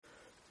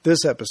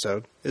This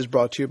episode is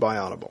brought to you by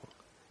Audible.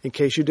 In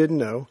case you didn't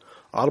know,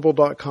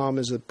 Audible.com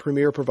is the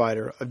premier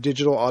provider of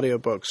digital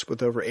audiobooks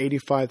with over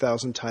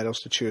 85,000 titles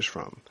to choose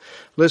from.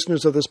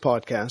 Listeners of this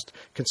podcast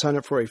can sign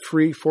up for a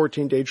free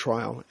 14-day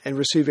trial and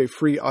receive a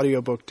free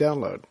audiobook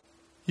download.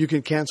 You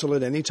can cancel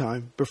at any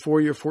time before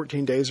your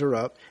 14 days are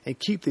up and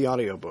keep the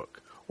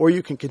audiobook, or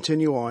you can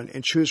continue on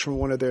and choose from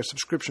one of their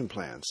subscription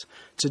plans.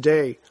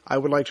 Today, I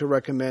would like to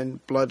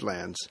recommend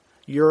Bloodlands,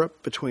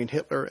 Europe Between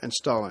Hitler and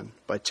Stalin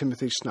by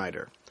Timothy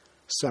Snyder.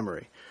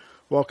 Summary.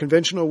 While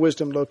conventional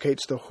wisdom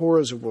locates the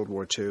horrors of World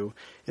War II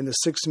and the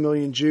 6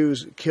 million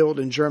Jews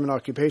killed in German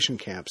occupation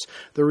camps,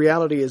 the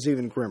reality is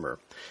even grimmer.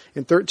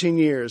 In 13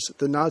 years,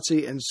 the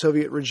Nazi and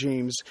Soviet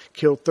regimes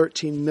killed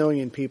 13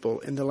 million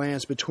people in the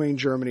lands between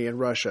Germany and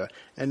Russia,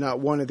 and not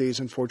one of these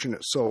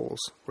unfortunate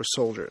souls were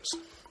soldiers.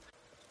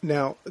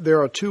 Now,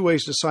 there are two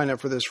ways to sign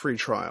up for this free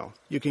trial.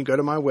 You can go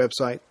to my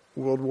website,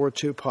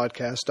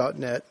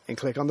 worldwar2podcast.net, and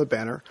click on the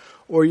banner,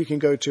 or you can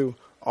go to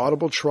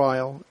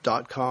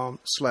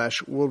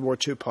audibletrial.com/World War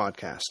II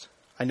podcast.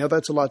 I know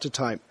that's a lot to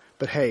type,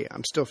 but hey,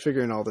 I'm still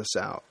figuring all this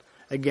out.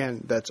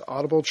 Again, that's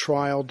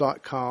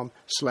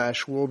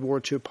audibletrial.com/World War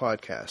II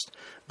podcast.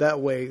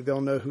 That way,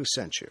 they'll know who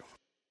sent you.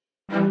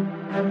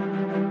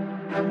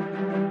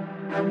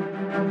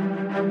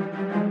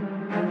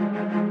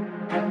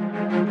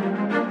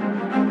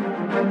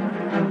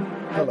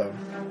 Hello,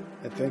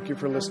 and thank you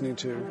for listening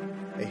to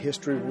A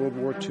History of World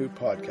War II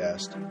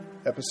podcast,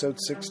 episode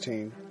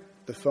 16,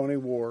 The Phony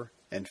War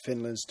and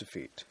Finland's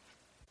Defeat.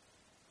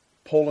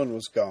 Poland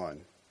was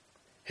gone.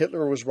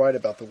 Hitler was right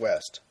about the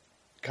West.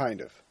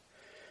 Kind of.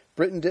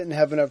 Britain didn't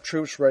have enough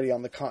troops ready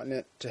on the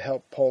continent to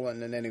help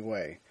Poland in any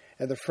way,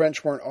 and the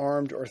French weren't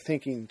armed or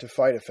thinking to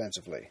fight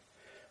offensively.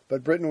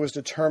 But Britain was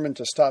determined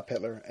to stop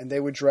Hitler, and they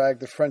would drag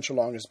the French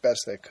along as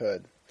best they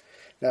could.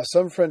 Now,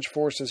 some French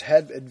forces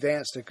had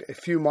advanced a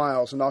few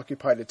miles and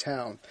occupied a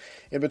town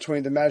in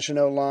between the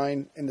Maginot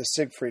Line and the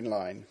Siegfried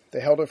Line. They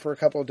held it for a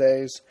couple of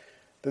days.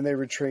 Then they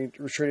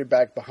retreated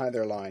back behind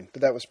their line,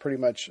 but that was pretty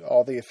much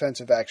all the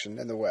offensive action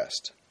in the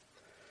West.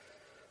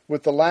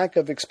 With the lack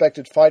of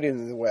expected fighting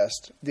in the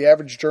West, the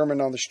average German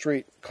on the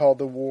street called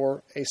the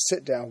war a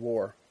sit-down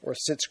war, or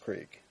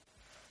Sitzkrieg.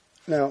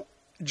 Now,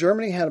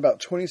 Germany had about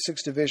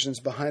 26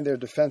 divisions behind their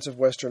defensive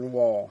western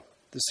wall,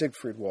 the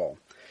Siegfried Wall,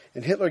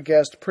 and Hitler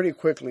guessed pretty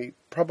quickly,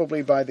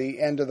 probably by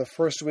the end of the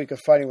first week of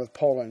fighting with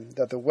Poland,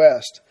 that the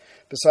West,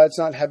 besides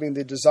not having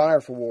the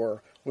desire for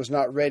war, was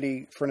not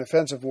ready for an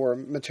offensive war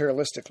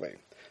materialistically.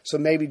 So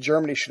maybe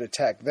Germany should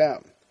attack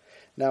them.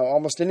 Now,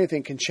 almost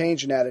anything can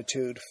change an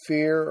attitude,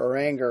 fear or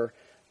anger,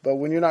 but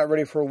when you're not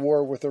ready for a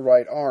war with the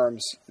right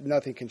arms,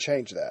 nothing can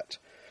change that.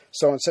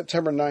 So on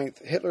September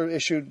 9th, Hitler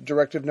issued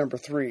Directive Number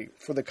 3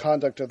 for the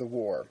conduct of the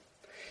war.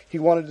 He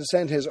wanted to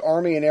send his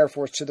army and air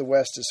force to the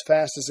West as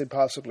fast as he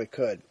possibly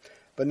could,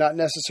 but not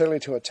necessarily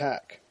to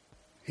attack.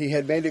 He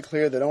had made it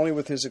clear that only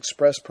with his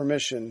express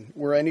permission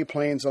were any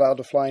planes allowed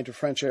to fly into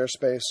French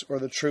airspace or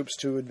the troops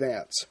to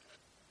advance.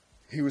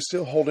 He was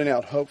still holding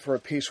out hope for a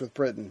peace with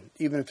Britain,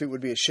 even if it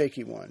would be a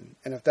shaky one,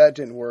 and if that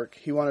didn't work,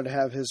 he wanted to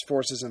have his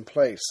forces in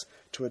place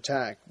to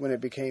attack when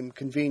it became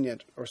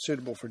convenient or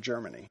suitable for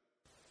Germany.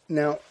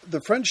 Now,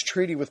 the French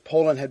treaty with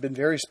Poland had been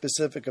very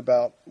specific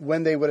about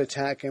when they would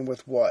attack and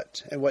with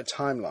what, and what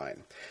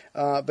timeline.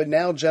 But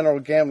now General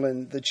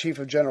Gamelin, the Chief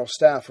of General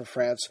Staff of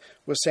France,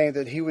 was saying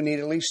that he would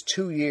need at least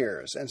 2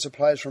 years and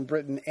supplies from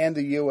Britain and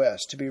the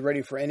U.S. to be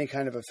ready for any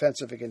kind of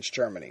offensive against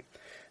Germany.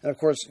 And of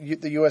course,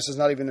 the U.S. is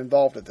not even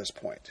involved at this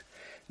point.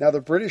 Now, the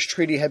British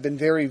treaty had been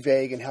very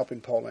vague in helping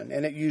Poland,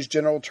 and it used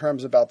general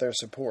terms about their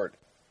support.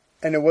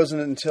 And it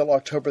wasn't until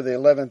October the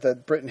 11th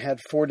that Britain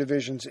had 4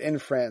 divisions in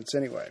France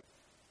anyway.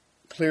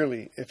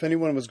 Clearly, if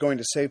anyone was going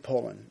to save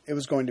Poland, it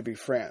was going to be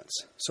France.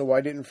 So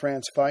why didn't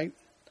France fight?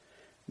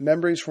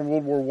 Memories from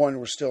World War I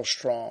were still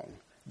strong.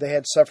 They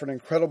had suffered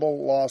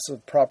incredible loss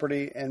of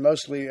property and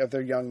mostly of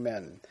their young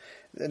men.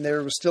 And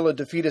there was still a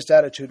defeatist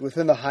attitude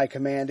within the high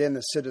command and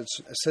the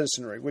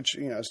citizenry, which,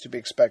 is to be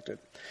expected.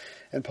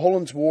 And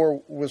Poland's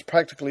war was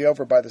practically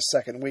over by the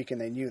second week, and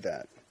they knew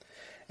that.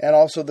 And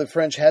also the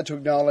French had to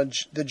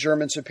acknowledge the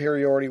German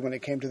superiority when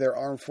it came to their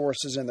armed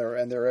forces and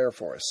their air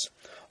force.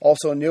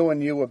 Also, no one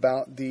knew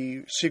about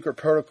the secret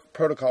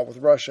protocol with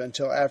Russia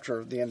until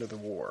after the end of the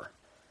war.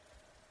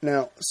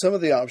 Now, some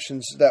of the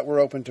options that were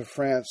open to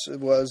France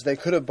was they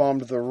could have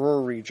bombed the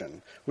Ruhr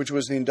region, which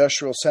was the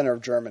industrial center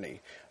of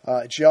Germany.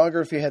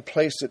 Geography had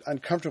placed it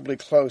uncomfortably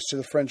close to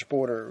the French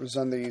border. It was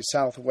on the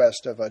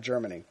southwest of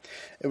Germany.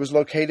 It was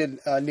located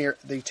near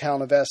the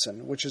town of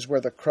Essen, which is where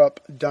the Krupp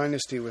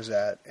dynasty was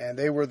at, and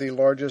they were the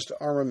largest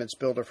armaments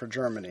builder for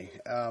Germany.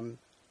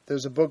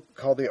 There's a book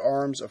called The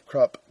Arms of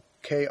Krupp,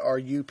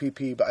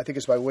 Krupp, but I think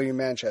it's by William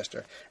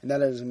Manchester, and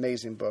that is an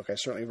amazing book. I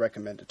certainly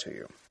recommend it to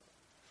you.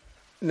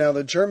 Now,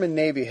 the German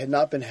Navy had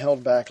not been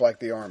held back like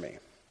the Army.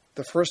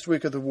 The first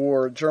week of the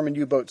war, German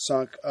U-boats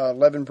sunk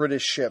 11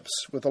 British ships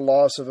with a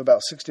loss of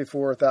about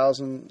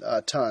 64,000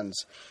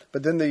 tons.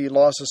 But then the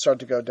losses start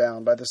to go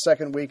down. By the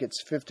second week,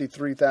 it's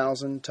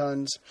 53,000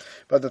 tons.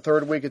 By the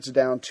third week, it's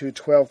down to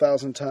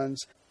 12,000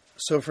 tons.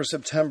 So for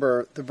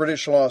September, the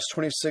British lost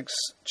 26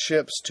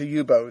 ships to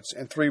U-boats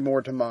and 3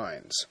 more to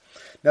mines.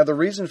 Now the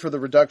reason for the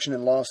reduction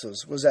in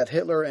losses was that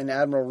Hitler and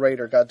Admiral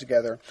Raeder got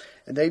together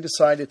and they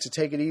decided to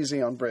take it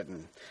easy on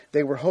Britain.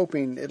 They were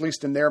hoping, at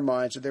least in their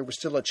minds, that there was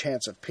still a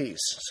chance of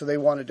peace. So they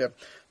wanted to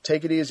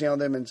take it easy on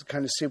them and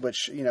kind of see what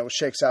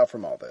shakes out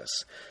from all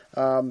this.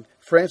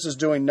 France is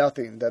doing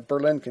nothing that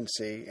Berlin can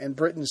see, and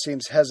Britain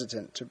seems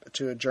hesitant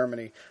to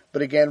Germany.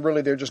 But again,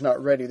 really, they're just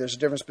not ready. There's a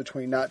difference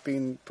between not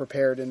being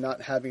prepared and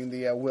not having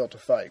the will to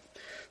fight.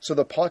 So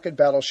the pocket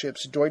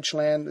battleships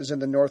Deutschland is in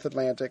the North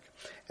Atlantic,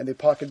 and the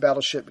pocket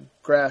battleship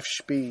Graf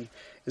Spee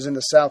is in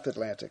the South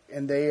Atlantic,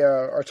 and they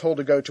are told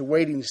to go to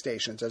waiting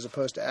stations as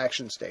opposed to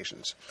action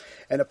stations.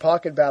 And a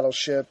pocket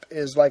battleship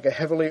is like a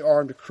heavily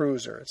armed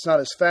cruiser. It's not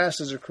as fast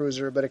as a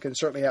cruiser, but it can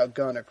certainly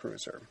outgun a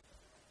cruiser.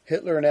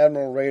 Hitler and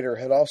Admiral Raeder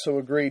had also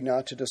agreed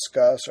not to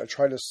discuss or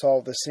try to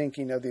solve the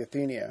sinking of the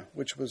Athenia,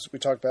 which we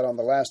talked about on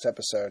the last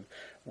episode,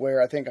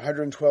 where I think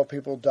 112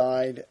 people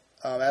died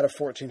out of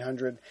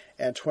 1,400,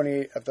 and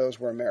 28 of those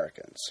were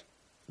Americans.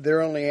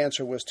 Their only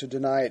answer was to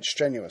deny it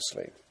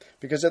strenuously,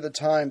 because at the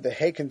time the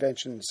Hague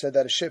Convention said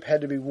that a ship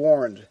had to be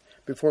warned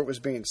before it was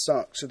being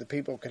sunk so the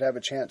people could have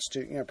a chance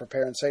to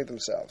prepare and save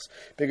themselves.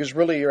 Because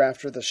really you're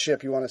after the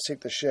ship, you want to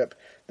sink the ship,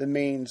 the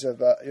means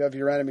of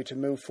your enemy to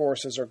move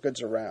forces or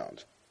goods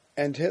around.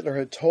 And Hitler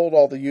had told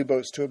all the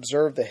U-boats to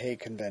observe the Hague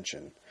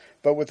Convention.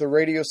 But with the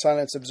radio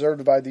silence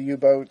observed by the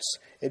U-boats,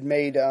 it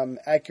made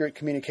accurate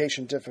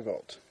communication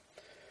difficult.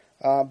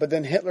 But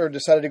then Hitler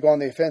decided to go on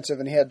the offensive,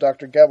 and he had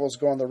Dr. Goebbels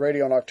go on the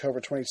radio on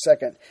October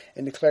 22nd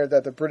and declared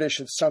that the British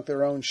had sunk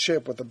their own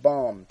ship with a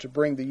bomb to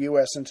bring the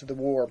U.S. into the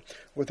war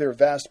with their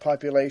vast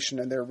population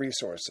and their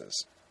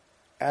resources.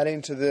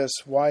 Adding to this,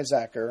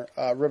 Weizsäcker,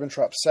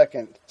 Ribbentrop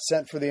II,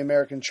 sent for the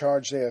American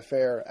charge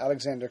d'affaires,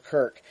 Alexander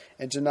Kirk,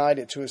 and denied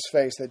it to his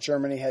face that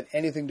Germany had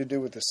anything to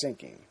do with the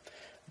sinking.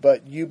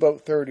 But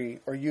U-Boat 30,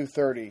 or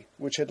U-30,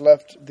 which had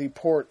left the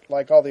port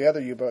like all the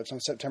other U-boats on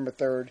September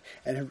 3rd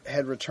and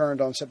had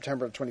returned on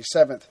September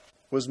 27th,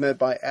 was met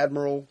by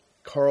Admiral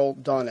Karl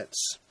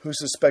Donitz, who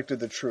suspected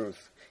the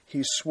truth.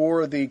 He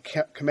swore the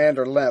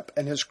Commander Lemp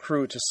and his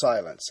crew to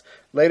silence.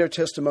 Later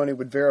testimony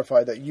would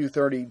verify that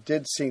U-30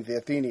 did sink the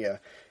Athenia.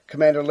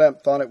 Commander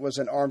Lemp thought it was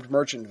an armed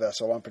merchant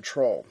vessel on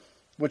patrol,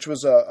 which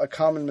was a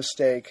common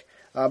mistake,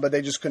 but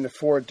they just couldn't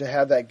afford to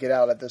have that get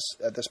out at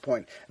this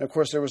point. And of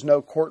course, there was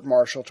no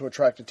court-martial to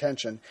attract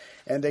attention,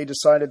 and they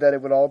decided that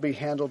it would all be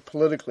handled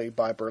politically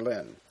by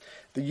Berlin.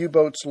 The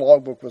U-boat's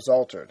logbook was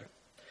altered.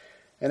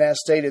 And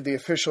as stated, the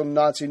official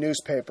Nazi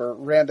newspaper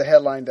ran the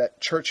headline that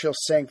Churchill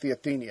sank the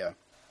Athenia.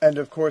 And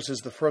of course, as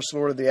the First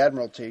Lord of the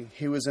Admiralty,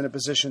 he was in a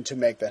position to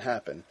make that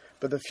happen.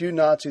 But the few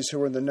Nazis who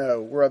were in the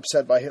know were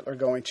upset by Hitler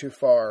going too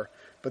far,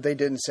 but they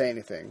didn't say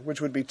anything,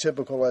 which would be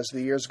typical as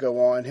the years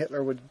go on.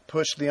 Hitler would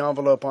push the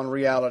envelope on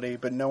reality,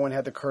 but no one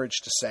had the courage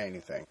to say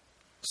anything.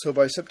 So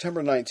by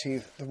September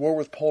 19th, the war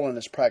with Poland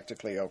is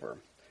practically over.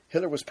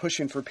 Hitler was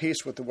pushing for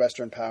peace with the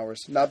Western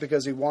powers, not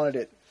because he wanted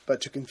it,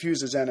 but to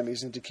confuse his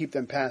enemies and to keep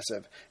them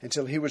passive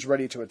until he was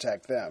ready to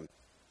attack them.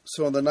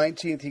 So on the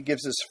 19th, he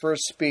gives his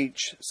first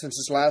speech since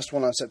his last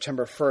one on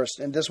September 1st,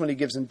 and this one he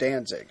gives in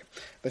Danzig.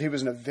 But he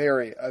was in a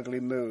very ugly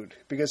mood,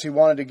 because he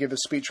wanted to give a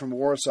speech from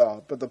Warsaw,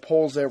 but the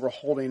Poles there were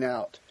holding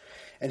out.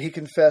 And he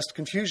confessed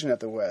confusion at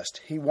the West.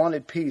 He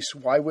wanted peace.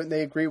 Why wouldn't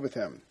they agree with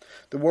him?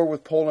 The war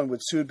with Poland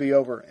would soon be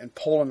over, and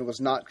Poland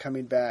was not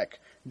coming back.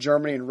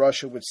 Germany and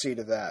Russia would see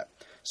to that.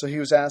 So he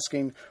was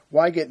asking,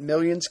 why get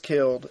millions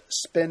killed,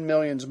 spend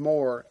millions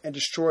more, and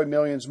destroy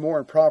millions more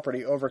in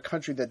property over a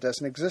country that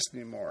doesn't exist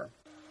anymore?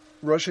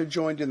 Russia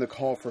joined in the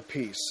call for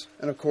peace,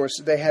 and of course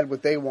they had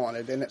what they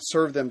wanted, and it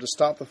served them to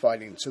stop the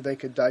fighting so they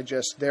could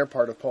digest their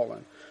part of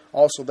Poland.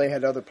 Also, they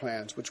had other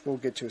plans, which we'll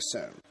get to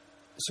soon.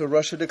 So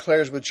Russia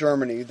declares with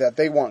Germany that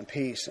they want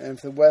peace, and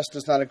if the West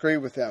does not agree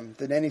with them,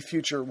 then any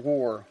future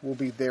war will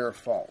be their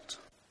fault.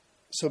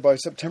 So by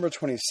September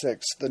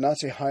 26th, the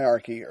Nazi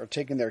hierarchy are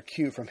taking their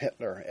cue from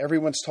Hitler.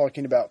 Everyone's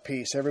talking about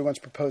peace. Everyone's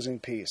proposing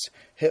peace.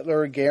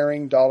 Hitler,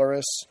 Goering,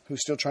 Dollerus, who's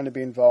still trying to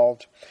be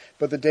involved.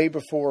 But the day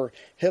before,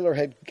 Hitler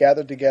had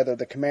gathered together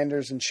the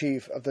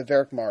commanders-in-chief of the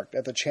Wehrmacht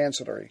at the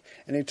Chancellery,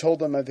 and he told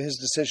them of his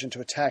decision to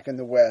attack in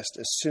the West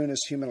as soon as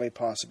humanly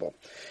possible.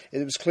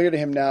 It was clear to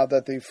him now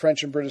that the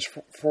French and British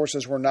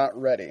forces were not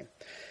ready.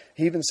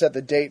 He even set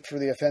the date for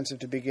the offensive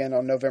to begin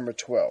on November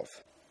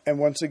 12th. And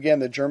once again,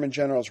 the German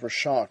generals were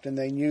shocked, and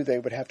they knew they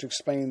would have to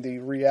explain the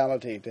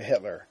reality to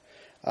Hitler.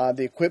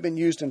 The equipment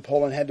used in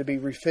Poland had to be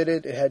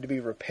refitted. It had to be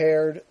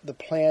repaired. The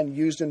plan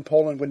used in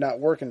Poland would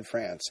not work in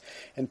France.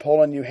 In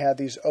Poland, you had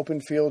these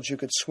open fields you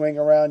could swing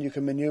around. You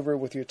could maneuver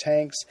with your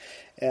tanks.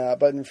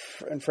 But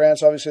in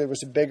France, obviously, there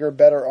was a bigger,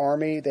 better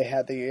army. They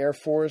had the Air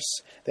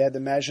Force. They had the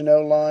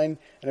Maginot Line.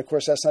 And, of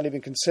course, that's not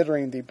even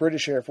considering the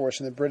British Air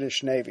Force and the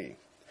British Navy.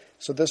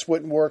 So this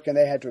wouldn't work, and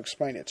they had to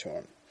explain it to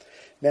him.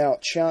 Now,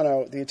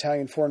 Ciano, the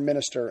Italian foreign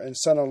minister and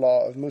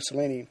son-in-law of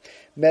Mussolini,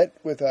 met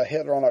with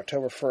Hitler on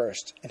October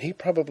 1st, and he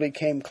probably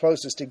came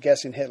closest to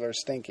guessing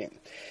Hitler's thinking.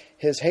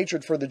 His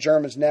hatred for the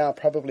Germans now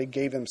probably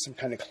gave him some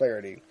kind of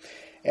clarity.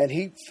 And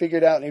he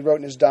figured out, and he wrote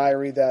in his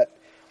diary, that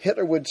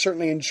Hitler would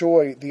certainly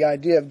enjoy the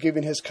idea of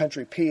giving his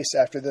country peace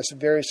after this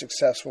very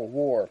successful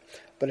war.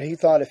 But he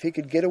thought if he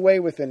could get away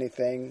with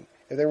anything,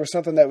 if there was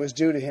something that was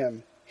due to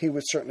him, he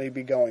would certainly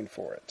be going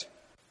for it.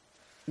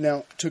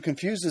 Now, to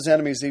confuse his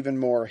enemies even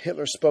more,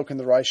 Hitler spoke in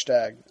the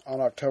Reichstag on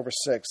October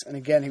 6th, and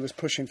again he was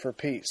pushing for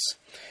peace.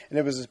 And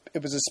it was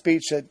a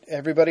speech that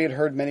everybody had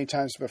heard many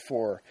times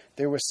before.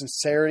 There was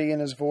sincerity in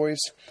his voice.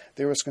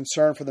 There was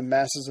concern for the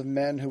masses of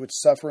men who would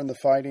suffer in the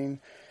fighting.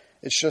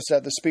 It's just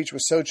that the speech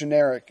was so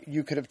generic,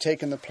 you could have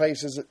taken the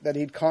places that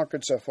he'd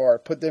conquered so far,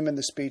 put them in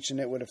the speech, and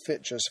it would have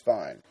fit just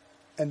fine.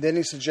 And then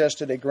he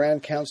suggested a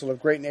grand council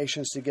of great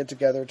nations to get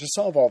together to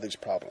solve all these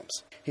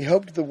problems. He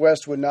hoped the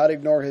West would not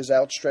ignore his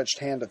outstretched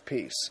hand of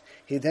peace.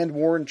 He then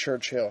warned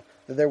Churchill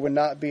that there would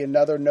not be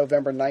another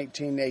November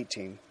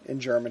 1918 in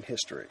German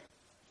history.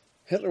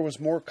 Hitler was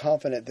more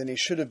confident than he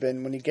should have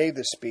been when he gave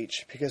this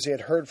speech, because he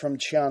had heard from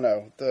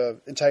Ciano, the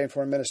Italian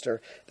foreign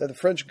minister, that the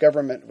French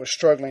government was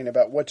struggling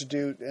about what to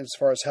do as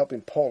far as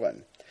helping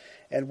Poland.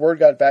 And word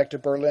got back to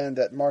Berlin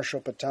that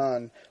Marshal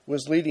Pétain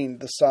was leading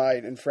the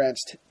side in France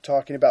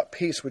talking about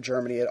peace with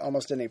Germany at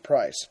almost any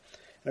price.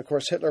 And of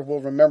course Hitler will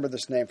remember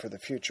this name for the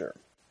future.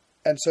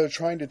 And so,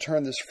 trying to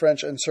turn this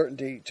French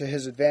uncertainty to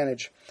his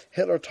advantage,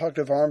 Hitler talked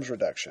of arms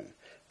reduction.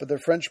 But the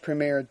French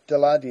Premier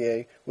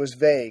Daladier was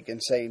vague in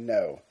saying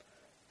no.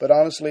 But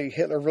honestly,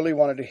 Hitler really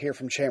wanted to hear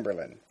from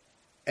Chamberlain.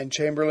 And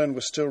Chamberlain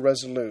was still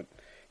resolute.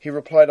 He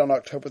replied on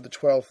October the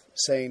 12th,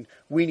 saying,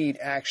 "We need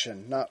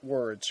action, not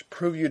words.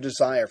 Prove your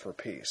desire for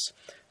peace."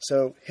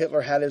 So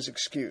Hitler had his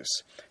excuse.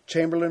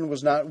 Chamberlain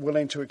was not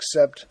willing to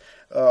accept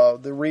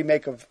the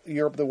remake of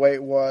Europe the way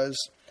it was,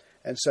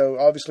 and so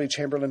obviously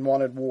Chamberlain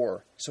wanted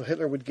war. So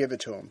Hitler would give it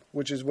to him,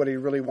 which is what he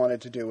really wanted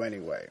to do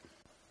anyway.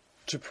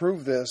 To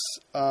prove this,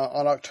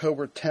 on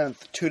October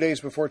 10th, 2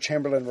 days before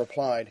Chamberlain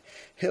replied,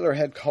 Hitler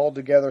had called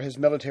together his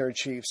military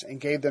chiefs and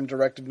gave them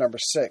Directive Number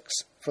 6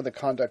 for the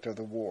conduct of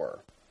the war.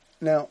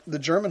 Now, the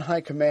German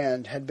High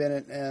Command had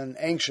been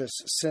anxious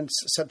since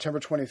September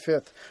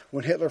 25th,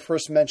 when Hitler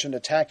first mentioned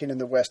attacking in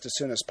the West as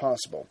soon as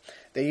possible.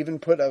 They even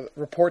put a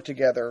report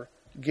together,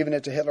 giving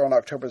it to Hitler on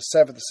October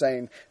 7th,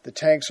 saying, the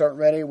tanks aren't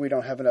ready, we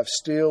don't have enough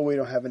steel, we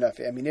don't have enough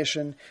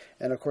ammunition,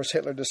 and of course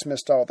Hitler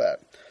dismissed all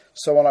that.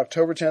 So on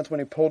October 10th,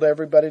 when he pulled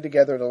everybody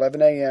together at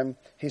 11 a.m.,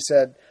 he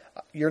said,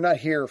 "You're not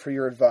here for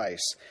your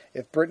advice.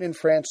 If Britain and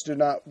France do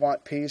not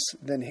want peace,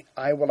 then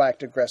I will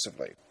act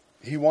aggressively."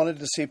 He wanted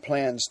to see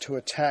plans to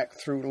attack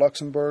through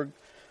Luxembourg,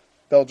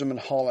 Belgium, and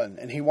Holland,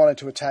 and he wanted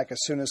to attack as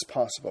soon as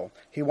possible.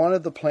 He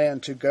wanted the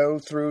plan to go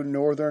through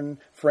northern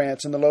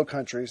France and the Low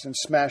Countries and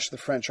smash the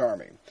French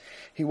army.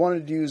 He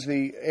wanted to use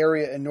the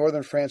area in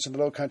northern France and the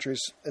Low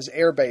Countries as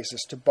air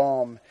bases to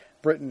bomb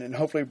Britain and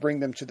hopefully bring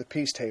them to the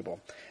peace table.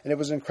 And it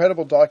was an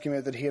incredible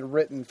document that he had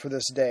written for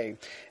this day.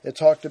 It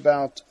talked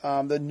about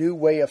the new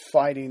way of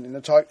fighting, and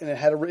it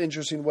had an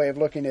interesting way of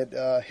looking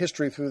at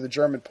history through the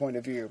German point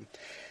of view.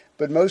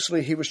 But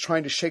mostly he was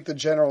trying to shake the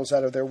generals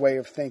out of their way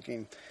of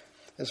thinking.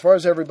 As far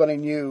as everybody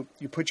knew,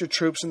 you put your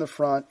troops in the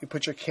front, you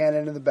put your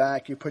cannon in the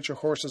back, you put your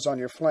horses on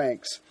your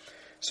flanks.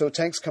 So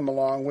tanks come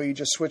along where you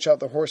just switch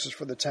out the horses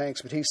for the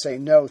tanks, but he's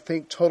saying, no,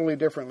 think totally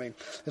differently.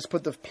 Let's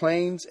put the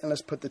planes and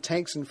let's put the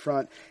tanks in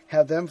front,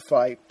 have them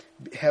fight,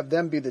 have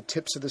them be the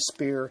tips of the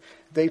spear,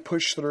 they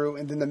push through,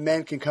 and then the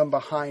men can come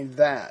behind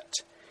that.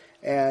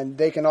 And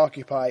they can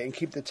occupy and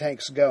keep the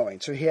tanks going.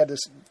 So he had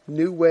this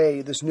new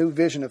way, this new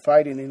vision of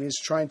fighting, and he's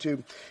trying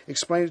to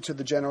explain it to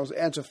the generals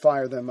and to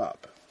fire them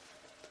up.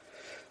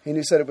 And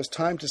he said it was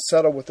time to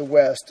settle with the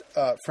West,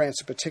 France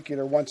in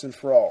particular, once and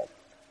for all.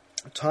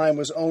 Time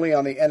was only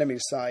on the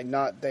enemy's side,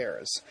 not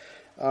theirs.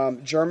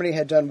 Germany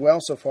had done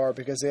well so far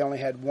because they only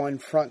had one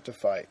front to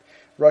fight.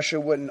 Russia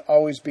wouldn't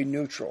always be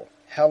neutral.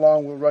 How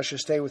long will Russia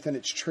stay within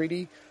its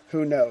treaty?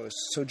 Who knows?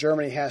 So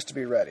Germany has to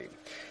be ready.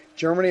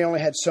 Germany only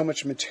had so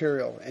much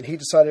material, and he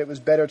decided it was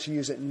better to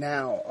use it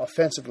now,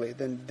 offensively,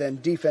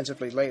 than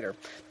defensively later.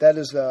 That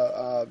is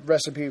the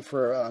recipe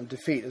for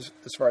defeat as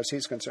far as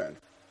he's concerned.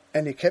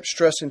 And he kept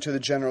stressing to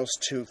the generals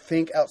to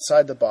think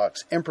outside the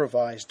box,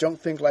 improvise, don't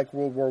think like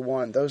World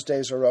War I. Those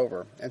days are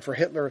over. And for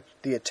Hitler,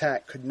 the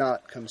attack could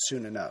not come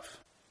soon enough.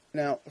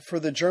 Now, for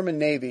the German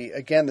Navy,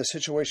 again, the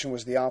situation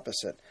was the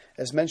opposite.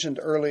 As mentioned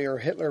earlier,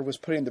 Hitler was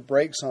putting the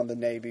brakes on the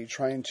Navy,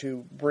 trying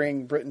to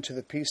bring Britain to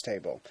the peace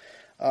table.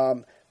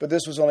 But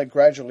this was only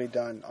gradually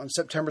done. On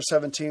September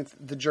 17th,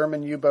 the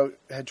German U-boat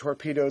had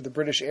torpedoed the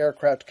British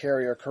aircraft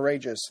carrier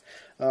Courageous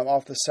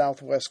off the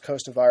southwest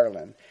coast of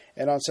Ireland.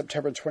 And on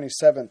September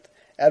 27th,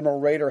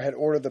 Admiral Raeder had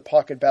ordered the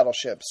pocket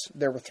battleships,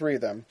 there were 3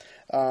 of them,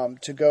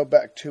 to go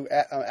back to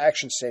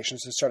action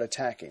stations and start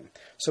attacking.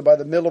 So by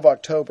the middle of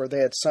October, they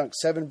had sunk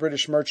 7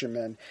 British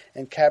merchantmen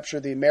and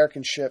captured the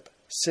American ship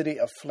City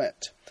of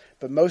Flint.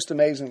 But most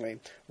amazingly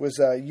was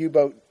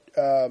U-boat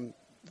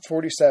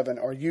 47,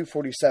 or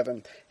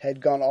U-47,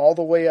 had gone all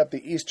the way up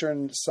the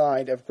eastern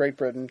side of Great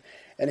Britain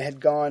and had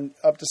gone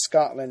up to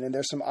Scotland. And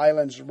there's some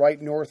islands right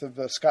north of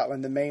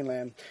Scotland, the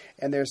mainland,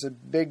 and there's a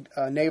big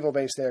naval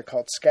base there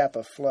called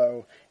Scapa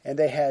Flow. And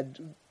they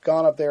had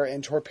gone up there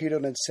and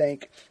torpedoed and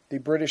sank the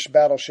British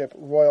battleship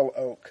Royal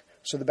Oak.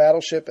 So the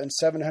battleship and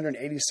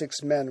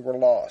 786 men were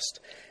lost.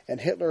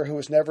 And Hitler, who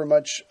was never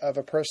much of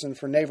a person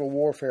for naval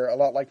warfare, a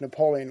lot like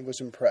Napoleon,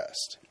 was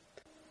impressed.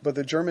 But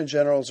the German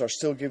generals are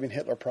still giving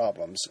Hitler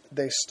problems.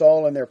 They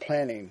stall in their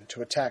planning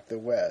to attack the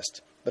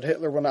West, but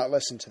Hitler will not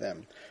listen to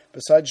them.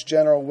 Besides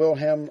General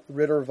Wilhelm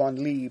Ritter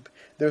von Lieb,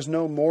 there's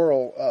no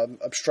moral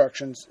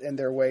obstructions in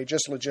their way,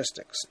 just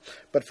logistics.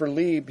 But for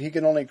Lieb, he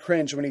can only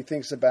cringe when he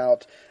thinks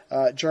about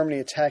Germany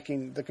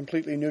attacking the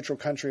completely neutral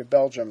country of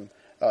Belgium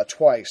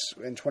twice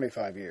in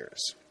 25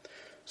 years.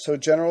 So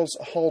Generals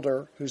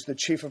Halder, who's the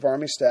chief of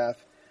army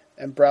staff,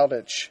 and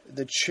Brauchitsch,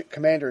 the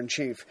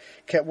commander-in-chief,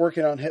 kept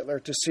working on Hitler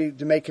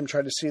to make him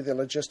try to see the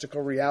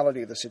logistical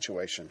reality of the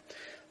situation.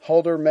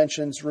 Halder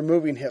mentions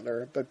removing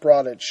Hitler, but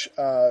Brauchitsch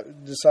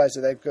decides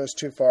that goes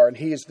too far, and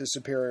he is the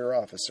superior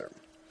officer.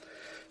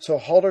 So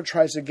Halder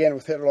tries again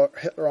with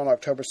Hitler on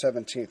October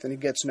 17th, and he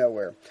gets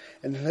nowhere.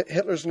 And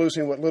Hitler's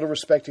losing what little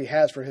respect he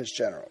has for his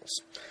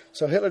generals.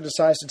 So Hitler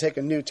decides to take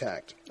a new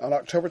tact. On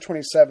October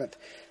 27th,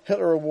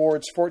 Hitler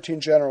awards 14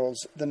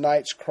 generals the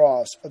Knight's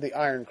Cross or the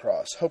Iron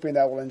Cross, hoping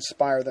that will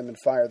inspire them and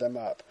fire them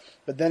up.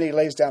 But then he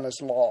lays down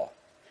his law.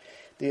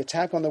 The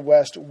attack on the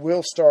West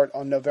will start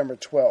on November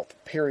 12th,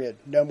 period.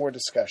 No more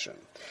discussion.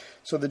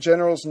 So the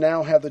generals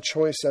now have the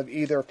choice of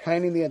either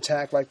planning the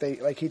attack like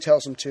he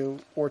tells them to,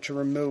 or to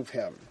remove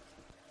him.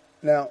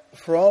 Now,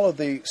 for all of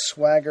the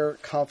swagger,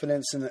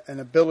 confidence,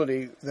 and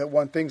ability that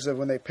one thinks of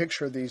when they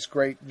picture these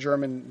great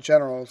German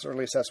generals, or at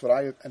least that's what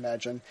I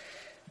imagine,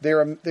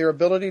 their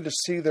ability to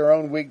see their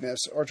own weakness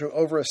or to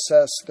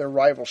overassess their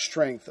rival's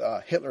strength,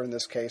 Hitler in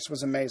this case,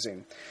 was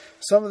amazing.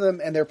 Some of them,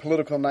 and their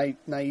political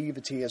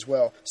naivety as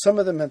well, some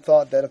of them had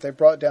thought that if they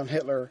brought down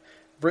Hitler,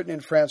 Britain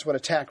and France would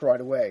attack right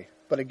away.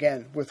 But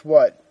again, with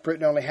what?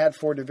 Britain only had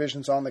 4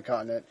 divisions on the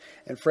continent,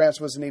 and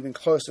France wasn't even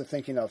close to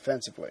thinking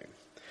offensively.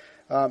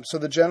 So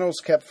the generals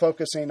kept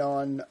focusing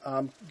on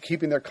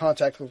keeping their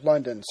contact with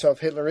London. So if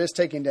Hitler is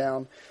taken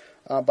down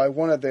by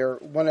one in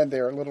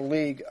their little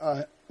league,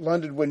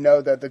 London would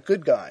know that the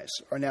good guys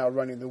are now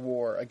running the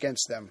war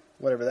against them,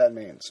 whatever that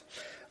means.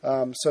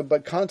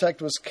 But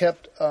contact was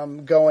kept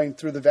going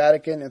through the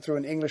Vatican and through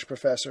an English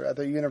professor at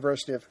the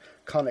University of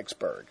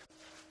Königsberg.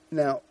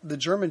 Now, the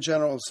German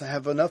generals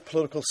have enough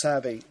political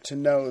savvy to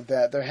know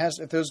that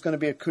if there's going to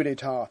be a coup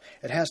d'etat,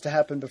 it has to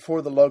happen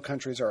before the Low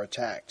Countries are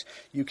attacked.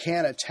 You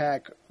can't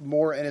attack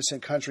more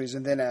innocent countries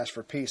and then ask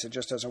for peace. It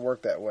just doesn't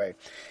work that way.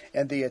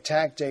 And the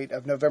attack date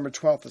of November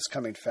 12th is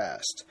coming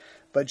fast.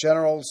 But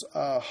Generals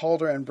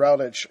Halder and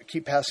Brauchitsch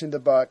keep passing the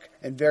buck,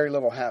 and very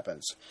little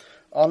happens.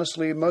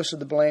 Honestly, most of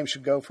the blame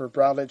should go for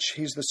Brauchitsch.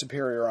 He's the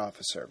superior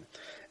officer.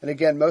 And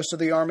again, most of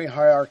the army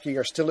hierarchy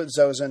are still at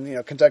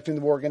Zosen, conducting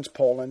the war against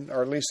Poland,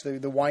 or at least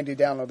the winding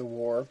down of the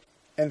war.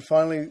 And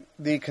finally,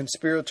 the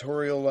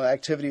conspiratorial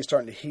activity is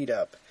starting to heat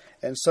up.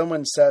 And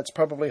someone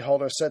probably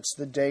Halder sets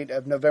the date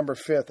of November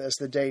 5th as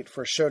the date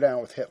for a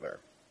showdown with Hitler.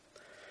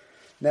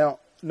 Now,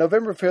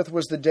 November 5th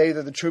was the day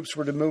that the troops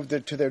were to move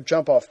to their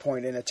jump-off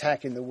point in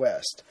attacking the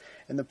West.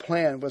 And the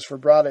plan was for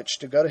Brauchitsch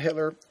to go to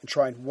Hitler and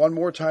try one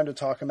more time to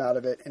talk him out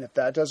of it. And if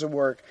that doesn't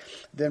work,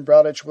 then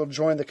Brauchitsch will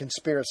join the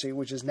conspiracy,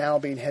 which is now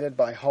being headed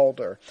by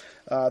Halder,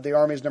 the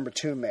army's number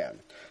 2 man.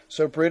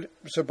 So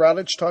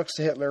Brauchitsch talks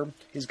to Hitler.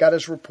 He's got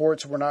his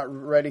reports. We're not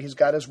ready. He's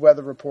got his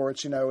weather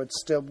reports. It's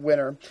still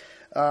winter.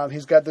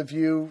 He's got the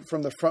view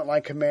from the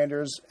frontline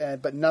commanders,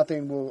 but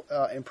nothing will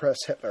impress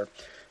Hitler.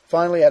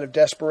 Finally, out of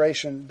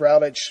desperation,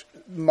 Brauchitsch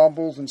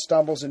mumbles and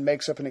stumbles and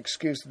makes up an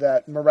excuse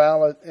that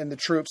morale in the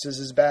troops is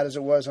as bad as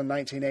it was in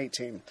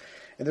 1918.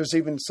 And there's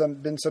even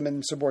been some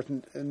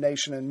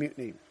insubordination and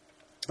mutiny.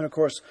 And of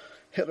course,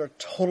 Hitler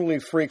totally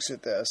freaks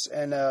at this.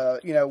 And,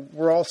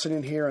 we're all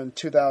sitting here in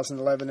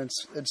 2011, and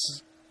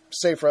it's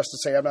safe for us to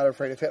say I'm not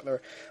afraid of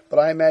Hitler. But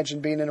I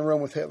imagine being in a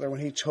room with Hitler when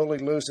he totally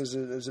loses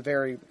is a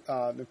very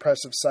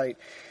impressive sight.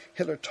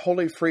 Hitler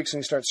totally freaks and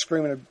he starts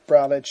screaming at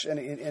Brauchitsch,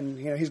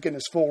 and he's getting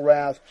his full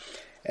wrath.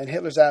 And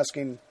Hitler's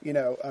asking,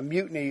 a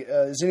mutiny,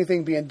 is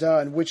anything being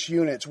done? Which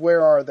units?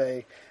 Where are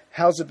they?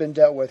 How's it been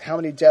dealt with? How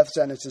many death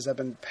sentences have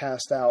been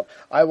passed out?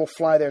 I will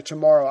fly there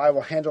tomorrow. I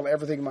will handle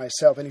everything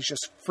myself. And he's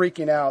just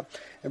freaking out.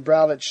 And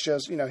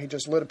Brauchitsch he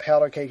just lit a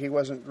powder cake he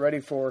wasn't ready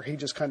for. He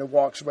just kind of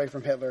walks away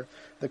from Hitler.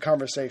 The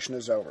conversation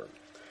is over.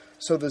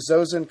 So the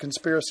Zosen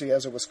conspiracy,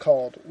 as it was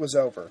called, was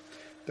over.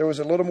 There was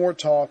a little more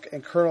talk,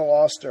 and Colonel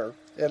Oster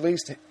at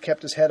least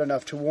kept his head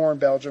enough to warn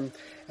Belgium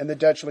and the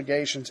Dutch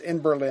legations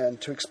in Berlin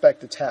to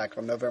expect attack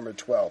on November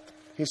 12th.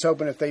 He's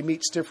hoping if they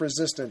meet stiff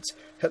resistance,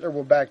 Hitler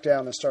will back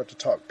down and start to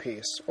talk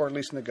peace, or at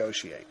least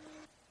negotiate.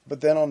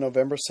 But then on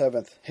November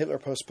 7th, Hitler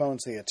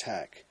postpones the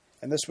attack,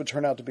 and this would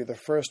turn out to be the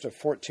first of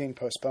 14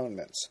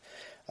 postponements.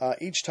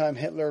 Each time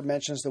Hitler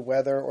mentions the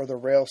weather or the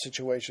rail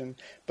situation,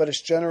 but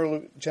it's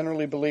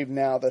generally believed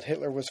now that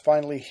Hitler was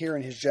finally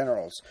hearing his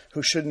generals,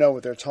 who should know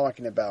what they're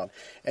talking about,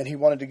 and he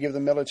wanted to give the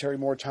military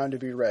more time to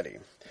be ready.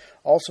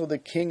 Also, the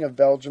King of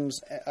Belgium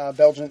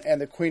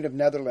and the Queen of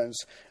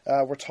Netherlands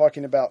were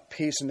talking about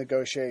peace and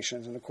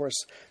negotiations, and of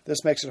course,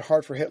 this makes it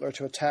hard for Hitler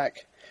to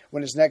attack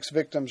when his next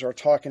victims are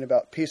talking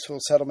about peaceful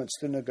settlements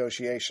through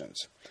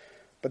negotiations.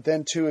 But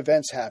then two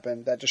events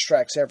happen that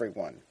distracts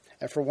everyone,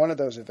 and for one of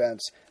those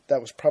events,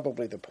 that was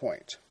probably the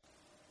point.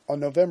 On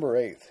November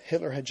 8th,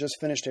 Hitler had just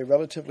finished a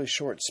relatively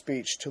short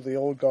speech to the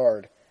Old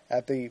Guard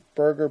at the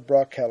Burger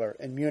Brockkeller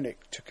in Munich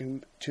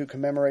to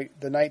commemorate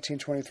the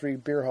 1923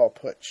 beer hall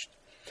putsch.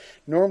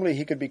 Normally,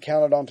 he could be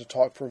counted on to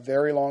talk for a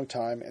very long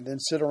time and then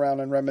sit around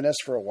and reminisce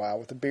for a while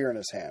with a beer in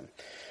his hand.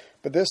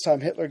 But this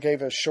time, Hitler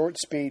gave a short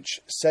speech,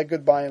 said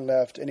goodbye and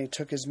left, and he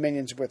took his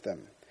minions with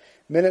him.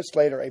 Minutes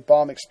later, a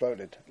bomb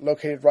exploded,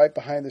 located right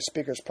behind the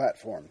speaker's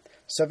platform.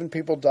 7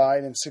 people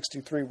died and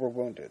 63 were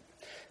wounded.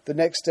 The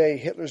next day,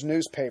 Hitler's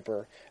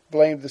newspaper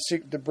blamed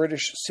the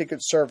British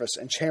Secret Service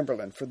and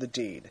Chamberlain for the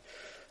deed.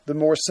 The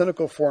more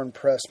cynical foreign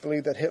press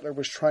believed that Hitler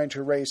was trying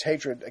to raise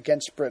hatred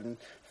against Britain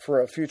for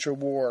a future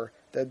war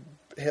that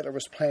Hitler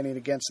was planning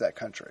against that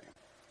country.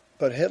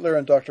 But Hitler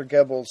and Dr.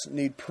 Goebbels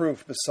need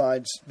proof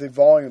besides the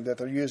volume that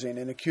they're using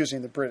in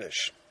accusing the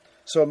British.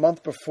 So a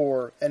month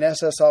before, an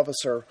SS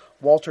officer,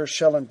 Walter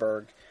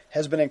Schellenberg,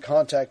 has been in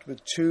contact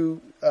with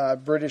 2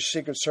 British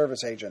Secret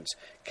Service agents,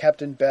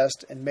 Captain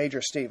Best and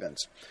Major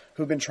Stevens,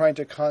 who've been trying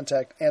to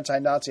contact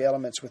anti-Nazi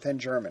elements within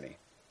Germany.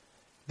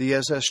 The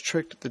SS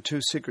tricked the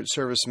 2 Secret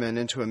Service men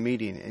into a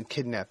meeting and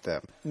kidnapped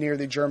them near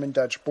the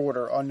German-Dutch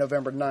border on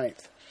November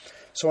 9th.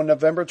 So on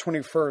November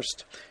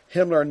 21st,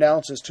 Himmler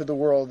announces to the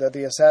world that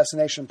the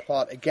assassination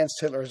plot against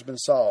Hitler has been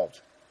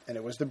solved, and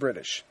it was the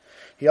British.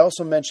 He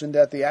also mentioned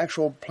that the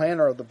actual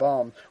planner of the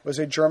bomb was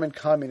a German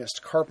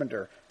communist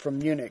carpenter from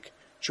Munich,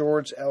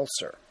 George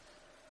Elser.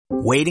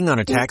 Waiting on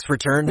a tax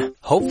return?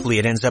 Hopefully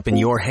it ends up in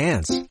your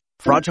hands.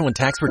 Fraudulent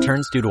tax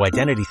returns due to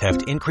identity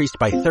theft increased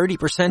by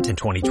 30% in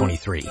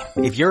 2023.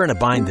 If you're in a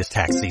bind this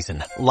tax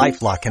season,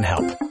 LifeLock can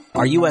help.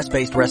 Our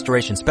U.S.-based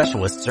restoration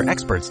specialists are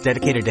experts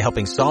dedicated to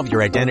helping solve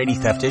your identity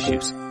theft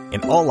issues.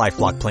 And all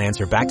LifeLock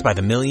plans are backed by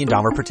the $1 Million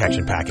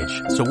Protection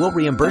Package. So we'll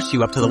reimburse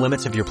you up to the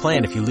limits of your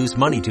plan if you lose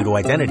money due to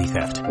identity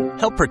theft.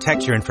 Help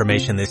protect your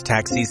information this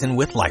tax season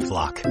with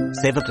LifeLock.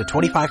 Save up to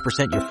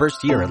 25% your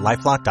first year at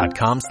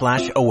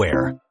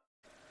LifeLock.com/aware.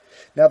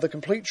 Now, the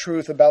complete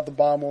truth about the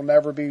bomb will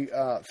never be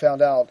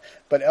found out,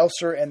 but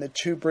Elser and the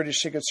 2 British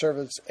Secret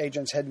Service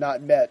agents had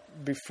not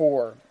met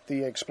before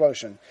the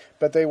explosion,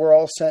 but they were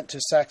all sent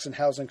to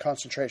Sachsenhausen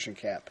concentration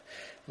camp.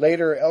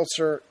 Later,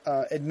 Elser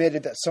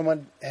admitted that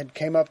someone had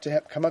come up to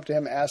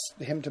him, asked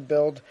him to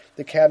build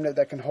the cabinet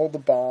that can hold the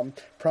bomb,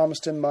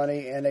 promised him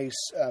money and a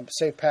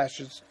safe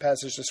passage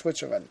to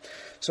Switzerland.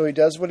 So he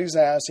does what he's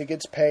asked, he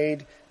gets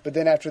paid, but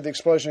then after the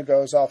explosion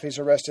goes off, he's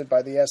arrested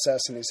by the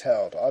SS and he's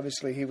held.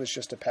 Obviously, he was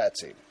just a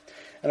patsy.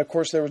 And of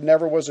course, there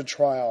never was a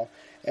trial,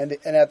 and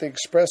at the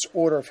express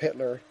order of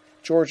Hitler,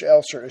 George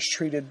Elser is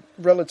treated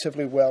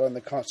relatively well in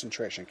the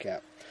concentration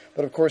camp.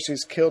 But of course,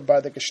 he's killed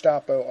by the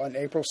Gestapo on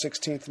April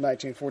 16,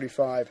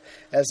 1945,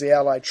 as the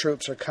Allied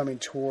troops are coming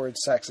towards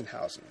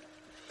Sachsenhausen.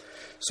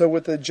 So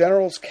with the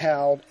generals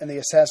cowed and the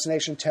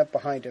assassination attempt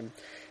behind him,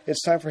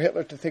 it's time for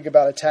Hitler to think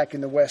about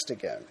attacking the West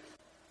again.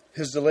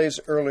 His delays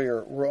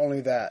earlier were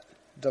only that,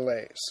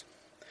 delays.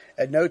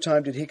 At no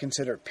time did he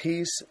consider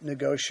peace,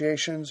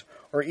 negotiations,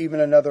 or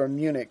even another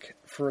Munich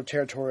for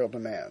territorial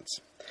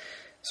demands.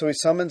 So he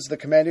summons the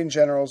commanding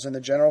generals and the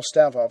general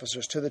staff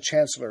officers to the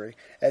Chancellery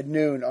at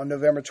noon on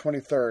November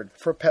 23rd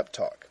for a pep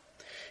talk.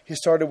 He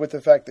started with the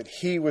fact that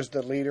he was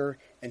the leader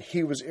and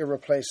he was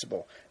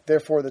irreplaceable.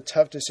 Therefore, the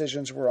tough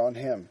decisions were on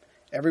him.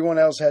 Everyone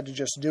else had to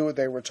just do what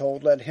they were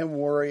told, let him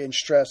worry and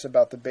stress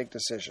about the big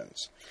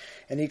decisions.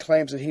 And he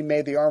claims that he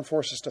made the armed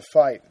forces to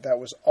fight. That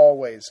was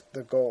always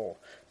the goal.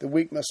 The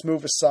weak must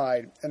move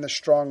aside and the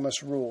strong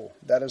must rule.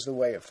 That is the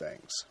way of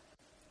things.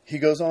 He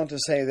goes on to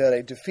say that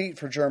a defeat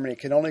for Germany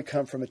can only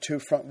come from a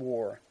 2-front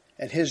war,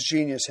 and his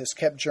genius has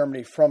kept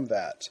Germany from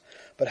that.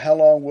 But how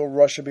long will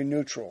Russia be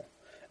neutral?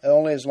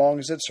 Only as long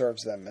as it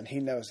serves them, and he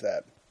knows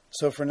that.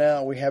 So for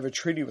now, we have a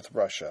treaty with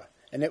Russia,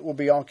 and it will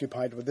be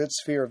occupied with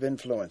its sphere of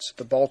influence,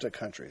 the Baltic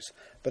countries.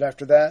 But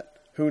after that,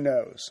 who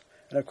knows?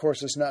 And of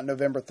course, it's not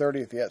November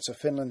 30th yet, so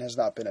Finland has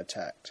not been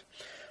attacked.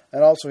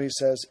 And also he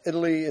says,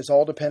 Italy is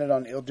all dependent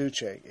on Il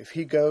Duce. If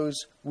he goes,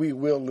 we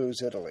will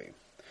lose Italy.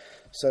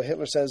 So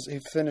Hitler says, he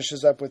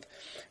finishes up with,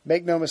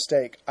 make no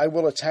mistake, I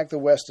will attack the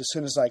West as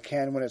soon as I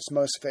can when it's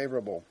most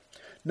favorable.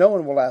 No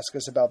one will ask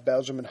us about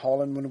Belgium and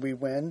Holland when we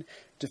win.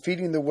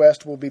 Defeating the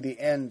West will be the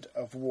end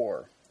of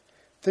war.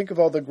 Think of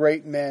all the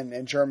great men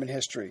in German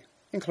history,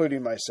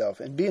 including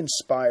myself, and be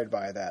inspired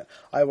by that.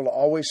 I will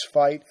always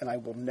fight, and I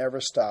will never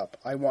stop.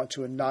 I want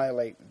to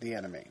annihilate the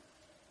enemy.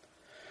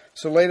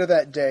 So later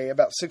that day,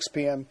 about 6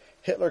 p.m.,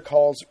 Hitler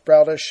calls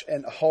Braudisch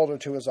and Halder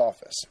to his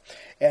office.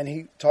 And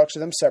he talks to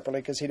them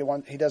separately because he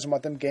doesn't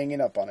want them ganging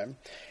up on him.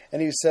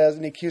 And he says,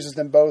 and he accuses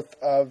them both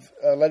of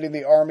letting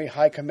the Army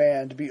High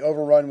Command be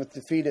overrun with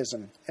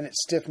defeatism and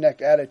its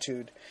stiff-necked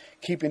attitude,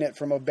 keeping it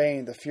from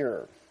obeying the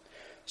Fuhrer.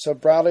 So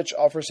Braudisch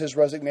offers his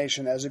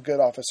resignation as a good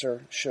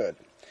officer should.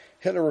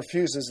 Hitler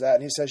refuses that,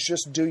 and he says,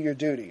 just do your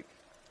duty.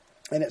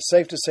 And it's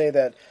safe to say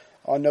that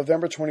on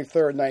November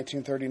 23rd,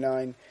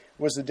 1939,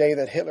 was the day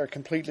that Hitler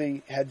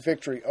completely had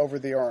victory over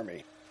the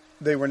army.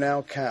 They were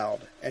now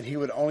cowed, and he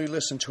would only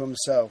listen to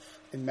himself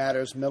in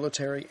matters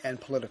military and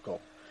political.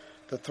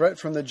 The threat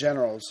from the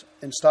generals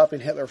in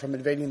stopping Hitler from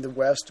invading the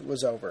West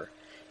was over.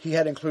 He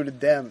had included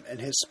them in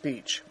his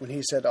speech when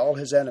he said all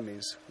his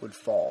enemies would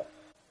fall.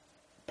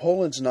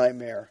 Poland's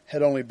nightmare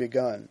had only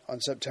begun on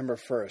September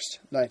 1st,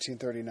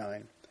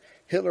 1939.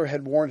 Hitler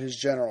had warned his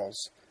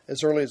generals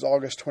as early as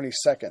August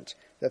 22nd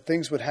that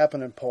things would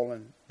happen in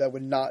Poland that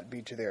would not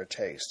be to their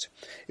taste.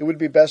 It would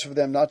be best for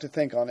them not to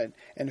think on it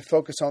and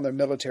focus on their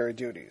military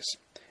duties.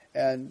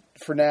 And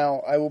for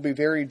now, I will be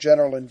very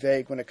general and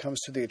vague when it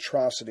comes to the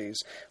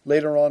atrocities.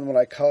 Later on, when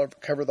I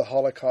cover the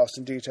Holocaust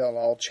in detail,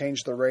 I'll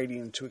change the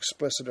rating to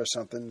explicit or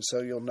something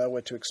so you'll know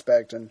what to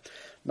expect and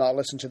not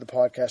listen to the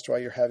podcast while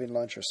you're having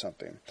lunch or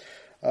something.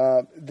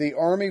 The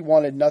Army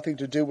wanted nothing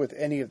to do with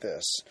any of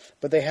this,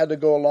 but they had to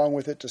go along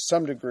with it to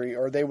some degree,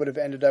 or they would have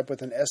ended up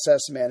with an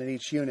SS man in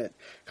each unit,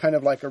 kind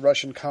of like a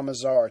Russian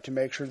commissar, to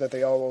make sure that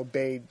they all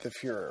obeyed the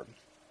Fuhrer.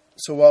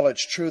 So while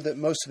it's true that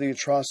most of the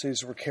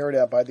atrocities were carried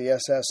out by the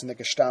SS and the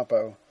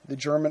Gestapo, the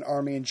German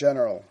army in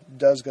general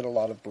does get a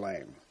lot of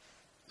blame.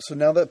 So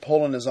now that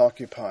Poland is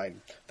occupied,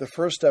 the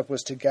first step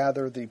was to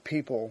gather the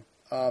people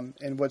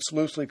in what's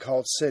loosely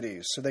called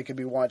cities so they could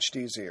be watched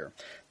easier.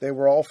 They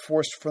were all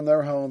forced from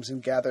their homes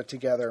and gathered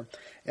together,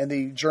 and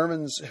the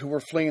Germans who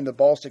were fleeing the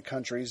Baltic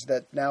countries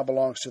that now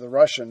belongs to the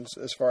Russians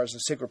as far as the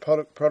secret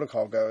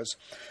protocol goes,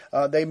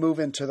 they move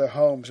into their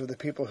homes with the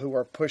people who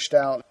are pushed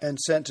out and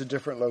sent to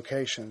different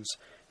locations.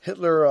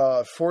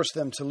 Hitler forced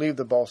them to leave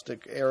the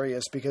Baltic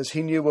areas because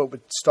he knew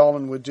what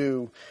Stalin would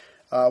do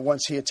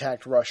once he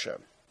attacked Russia.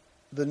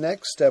 The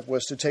next step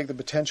was to take the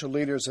potential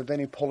leaders of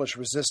any Polish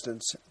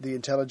resistance, the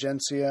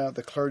intelligentsia,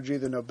 the clergy,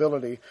 the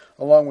nobility,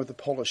 along with the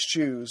Polish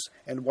Jews,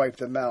 and wipe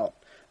them out.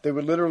 They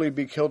would literally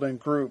be killed in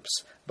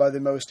groups by the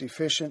most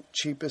efficient,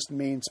 cheapest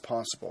means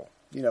possible.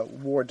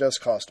 War does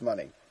cost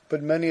money.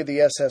 But many of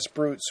the SS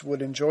brutes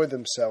would enjoy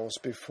themselves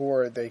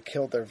before they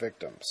killed their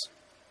victims.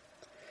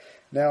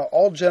 Now,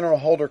 all General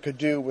Halder could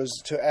do was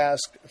to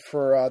ask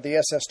for the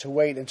SS to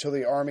wait until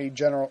the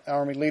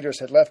army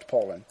leaders had left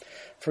Poland.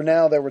 For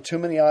now, there were too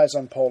many eyes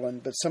on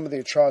Poland, but some of the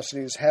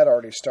atrocities had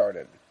already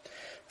started.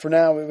 For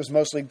now, it was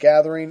mostly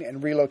gathering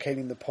and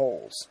relocating the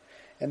Poles.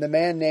 And the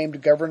man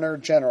named Governor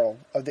General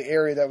of the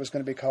area that was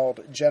going to be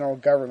called General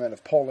Government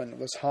of Poland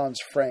was Hans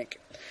Frank.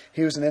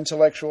 He was an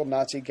intellectual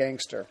Nazi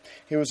gangster.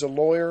 He was a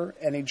lawyer,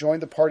 and he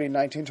joined the party in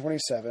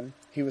 1927.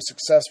 He was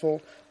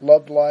successful,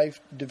 loved life,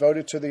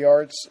 devoted to the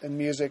arts and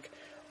music.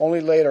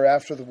 Only later,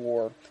 after the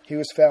war, he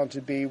was found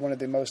to be one of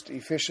the most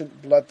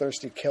efficient,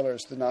 bloodthirsty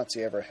killers the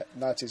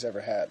Nazis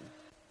ever had.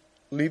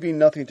 Leaving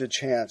nothing to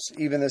chance,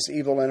 even this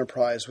evil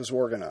enterprise was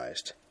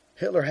organized.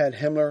 Hitler had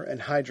Himmler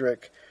and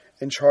Heydrich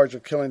in charge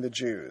of killing the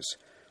Jews.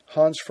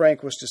 Hans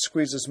Frank was to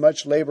squeeze as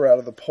much labor out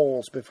of the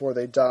Poles before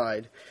they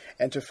died,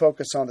 and to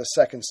focus on the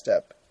second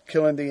step,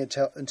 killing the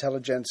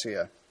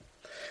intelligentsia.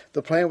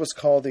 The plan was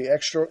called the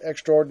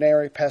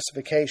Extraordinary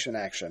Pacification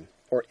Action,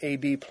 or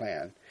AB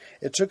Plan.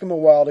 It took him a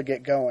while to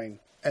get going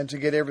and to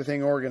get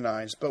everything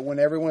organized, but when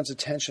everyone's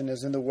attention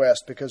is in the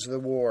West because of the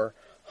war,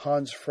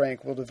 Hans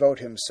Frank will devote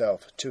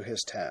himself to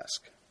his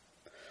task.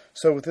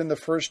 So within the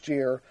first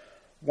year,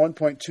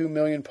 1.2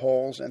 million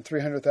Poles and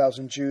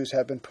 300,000 Jews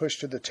have been pushed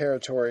to the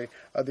territory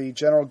of the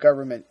general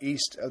government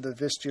east of the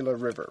Vistula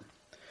River.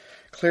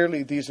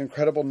 Clearly, these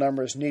incredible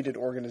numbers needed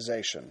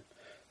organization.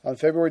 On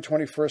February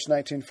 21,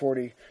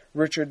 1940,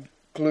 Richard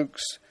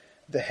Glucks,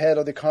 the head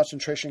of the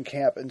concentration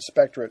camp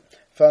inspectorate,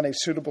 found a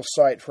suitable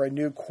site for a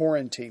new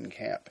quarantine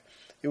camp.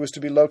 It was to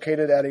be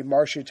located at a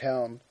marshy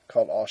town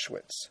called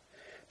Auschwitz.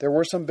 There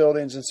were some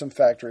buildings and some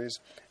factories,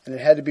 and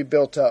it had to be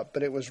built up,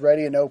 but it was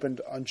ready and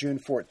opened on June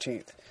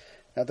 14th.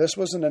 Now, this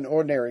wasn't an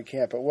ordinary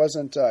camp. It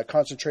wasn't a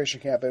concentration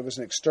camp. It was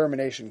an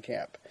extermination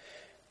camp.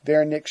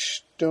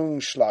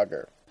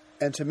 Vernichtungslager.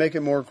 And to make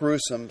it more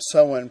gruesome,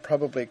 someone,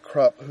 probably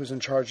Krupp, who's in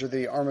charge of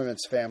the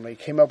armaments family,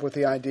 came up with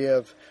the idea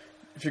of,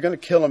 if you're going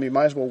to kill them, you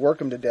might as well work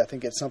them to death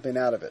and get something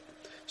out of it.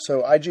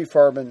 So IG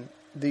Farben,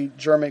 the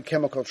German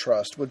chemical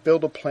trust, would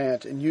build a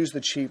plant and use the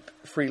cheap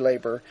free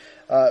labor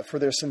for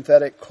their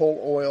synthetic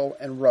coal oil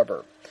and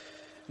rubber.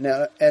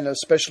 Now, and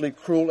especially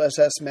cruel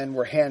SS men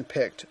were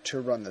handpicked to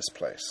run this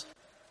place.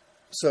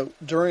 So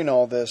during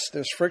all this,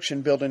 there's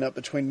friction building up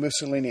between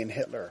Mussolini and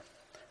Hitler.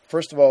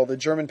 First of all, the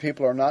German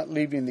people are not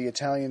leaving the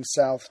Italian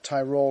South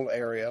Tyrol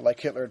area like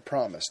Hitler had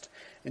promised,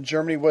 and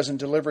Germany wasn't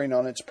delivering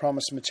on its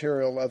promised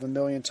material of 1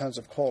 million tons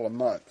of coal a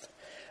month.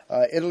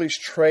 Italy's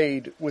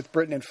trade with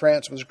Britain and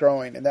France was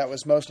growing, and that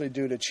was mostly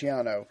due to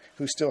Ciano,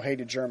 who still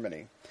hated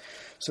Germany.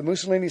 So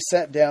Mussolini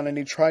sat down and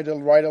he tried to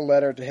write a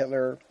letter to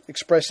Hitler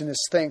expressing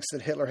his thanks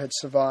that Hitler had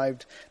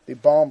survived the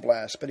bomb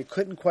blast, but he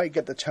couldn't quite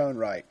get the tone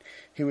right.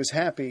 He was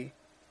happy,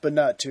 but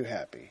not too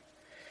happy.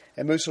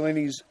 And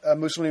Mussolini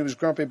was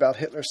grumpy about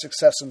Hitler's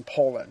success in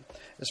Poland.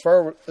 As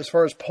far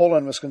as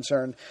Poland was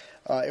concerned,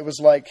 it was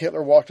like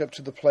Hitler walked up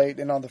to the plate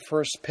and on the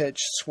first pitch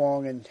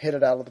swung and hit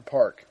it out of the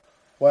park.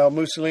 While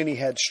Mussolini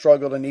had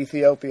struggled in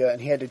Ethiopia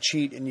and he had to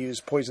cheat and use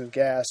poison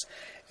gas,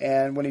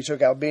 And when he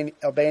took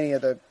Albania,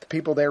 the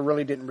people there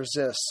really didn't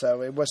resist,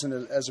 so it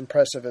wasn't as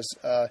impressive as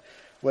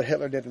what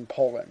Hitler did in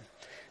Poland.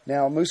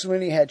 Now,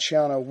 Mussolini had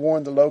Ciano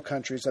warn the Low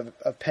Countries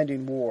of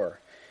pending war.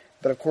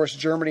 But, of course,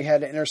 Germany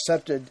had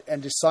intercepted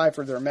and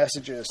deciphered their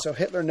messages, so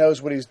Hitler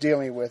knows what he's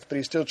dealing with, but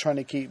he's still trying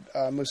to keep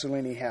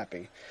Mussolini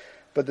happy.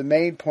 But the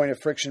main point of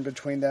friction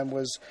between them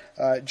was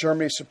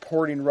Germany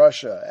supporting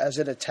Russia as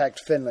it attacked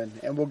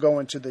Finland, and we'll go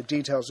into the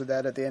details of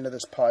that at the end of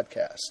this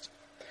podcast.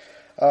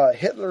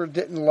 Hitler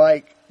didn't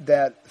like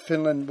that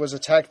Finland was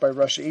attacked by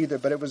Russia either,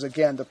 but it was,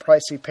 again, the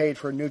price he paid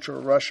for a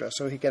neutral Russia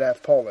so he could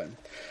have Poland.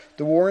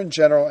 The war in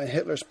general and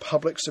Hitler's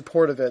public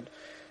support of it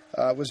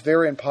was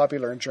very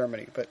unpopular in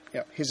Germany, but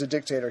he's a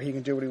dictator. He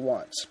can do what he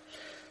wants.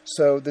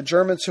 So the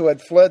Germans who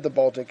had fled the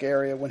Baltic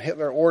area when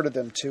Hitler ordered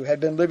them to had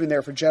been living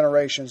there for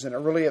generations, and it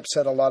really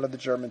upset a lot of the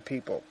German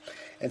people.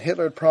 And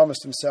Hitler had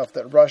promised himself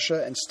that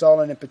Russia, and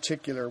Stalin in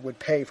particular, would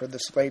pay for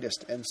this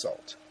latest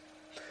insult.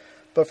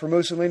 But for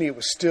Mussolini, it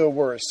was still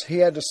worse. He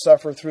had to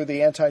suffer through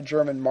the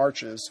anti-German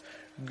marches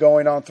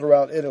going on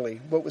throughout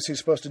Italy. What was he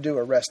supposed to do,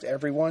 arrest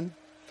everyone?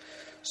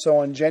 So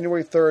on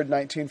January 3rd,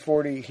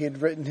 1940, he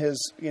had written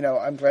his,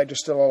 I'm glad you're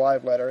still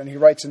alive letter, and he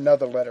writes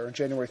another letter on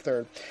January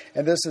 3rd.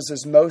 And this is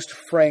his most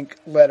frank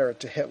letter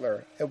to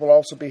Hitler. It will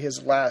also be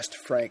his last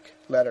frank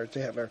letter to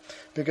Hitler,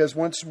 because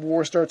once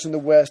war starts in the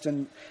West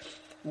and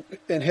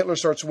Hitler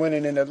starts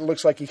winning and it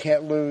looks like he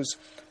can't lose,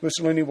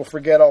 Mussolini will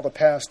forget all the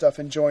past stuff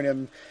and join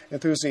him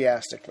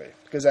enthusiastically,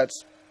 because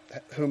that's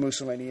who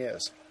Mussolini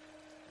is.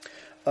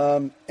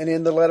 And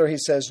in the letter he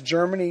says,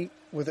 Germany,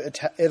 with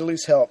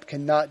Italy's help,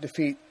 cannot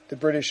defeat the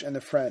British and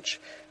the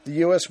French. The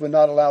U.S. would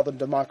not allow the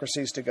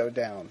democracies to go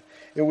down.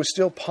 It was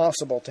still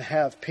possible to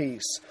have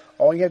peace.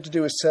 All you have to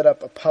do is set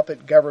up a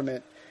puppet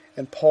government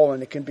in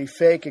Poland. It can be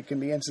fake, it can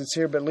be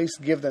insincere, but at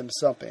least give them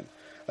something.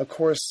 Of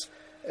course,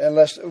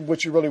 unless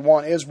what you really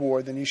want is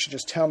war, then you should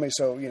just tell me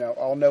so,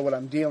 I'll know what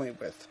I'm dealing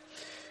with.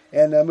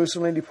 And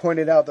Mussolini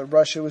pointed out that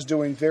Russia was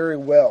doing very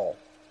well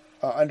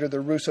under the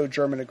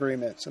Russo-German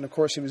agreements, and of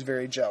course he was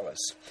very jealous.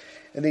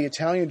 And the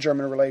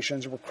Italian-German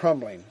relations were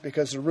crumbling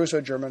because the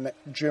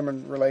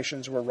Russo-German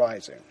relations were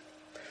rising.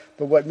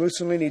 But what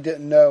Mussolini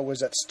didn't know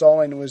was that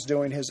Stalin was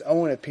doing his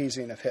own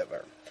appeasing of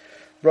Hitler.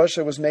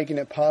 Russia was making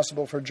it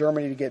possible for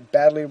Germany to get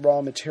badly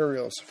raw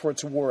materials for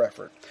its war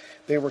effort.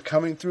 They were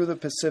coming through the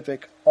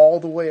Pacific all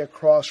the way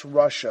across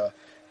Russia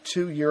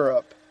to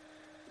Europe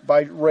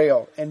by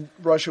rail, and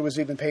Russia was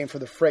even paying for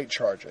the freight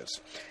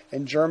charges.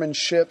 And German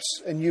ships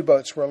and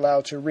U-boats were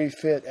allowed to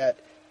refit at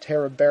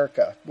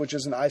Tereberka, which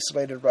is an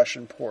isolated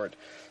Russian port.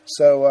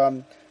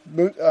 So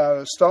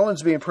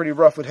Stalin's being pretty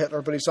rough with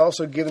Hitler, but he's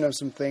also giving him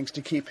some things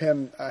to keep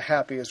him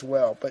happy as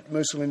well. But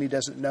Mussolini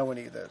doesn't know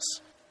any of this.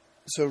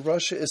 So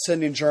Russia is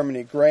sending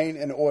Germany grain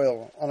and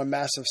oil on a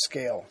massive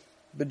scale,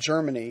 but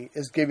Germany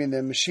is giving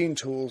them machine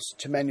tools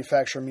to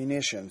manufacture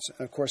munitions.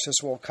 And of course,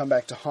 this will come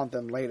back to haunt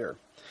them later.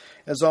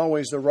 As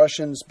always, the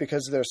Russians,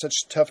 because they're such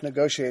tough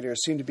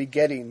negotiators, seem to be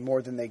getting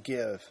more than they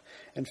give.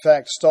 In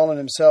fact, Stalin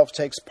himself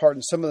takes part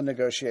in some of the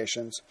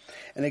negotiations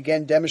and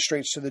again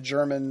demonstrates to the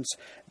Germans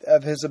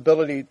of his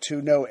ability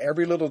to know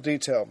every little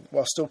detail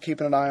while still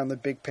keeping an eye on the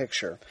big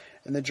picture.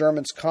 And the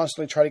Germans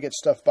constantly try to get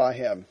stuff by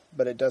him,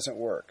 but it doesn't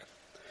work.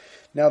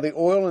 Now, the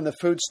oil and the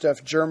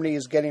foodstuff Germany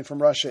is getting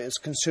from Russia is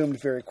consumed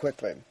very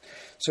quickly.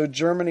 So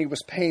Germany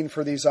was paying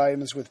for these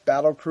items with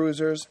battle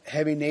cruisers,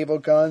 heavy naval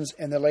guns,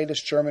 and the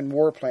latest German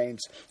warplanes,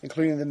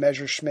 including the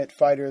Messerschmitt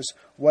fighters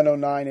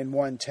 109 and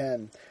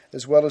 110,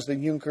 as well as the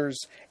Junkers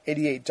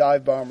 88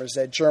 dive bombers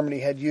that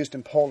Germany had used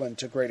in Poland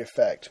to great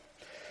effect.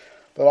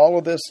 But all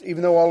of this,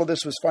 even though all of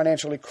this was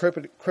financially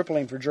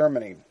crippling for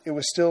Germany, it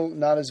was still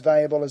not as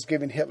valuable as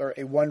giving Hitler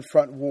a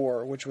one-front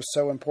war, which was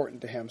so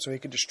important to him, so he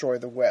could destroy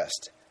the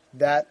West.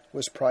 That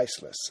was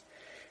priceless.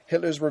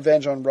 Hitler's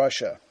revenge on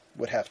Russia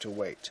would have to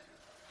wait.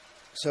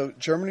 So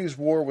Germany's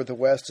war with the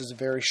West is a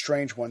very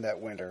strange one that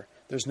winter.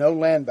 There's no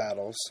land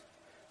battles,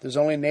 there's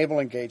only naval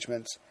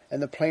engagements,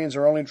 and the planes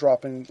are only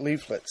dropping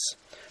leaflets.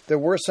 There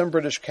were some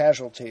British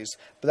casualties,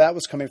 but that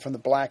was coming from the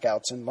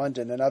blackouts in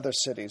London and other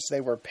cities.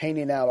 They were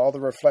painting out all the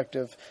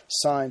reflective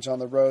signs on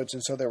the roads,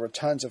 and so there were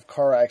tons of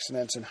car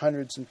accidents, and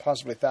hundreds and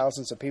possibly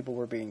thousands of people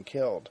were being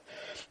killed.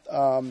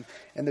 And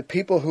the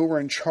people who were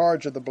in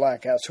charge of the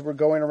blackouts, who were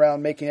going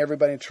around making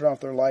everybody turn off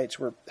their lights,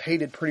 were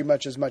hated pretty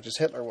much as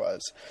Hitler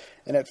was.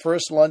 And at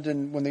first,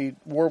 London, when the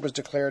war was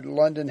declared,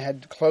 London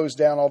had closed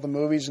down all the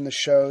movies and the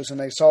shows, and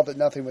they saw that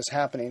nothing was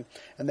happening,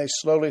 and they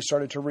slowly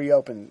started to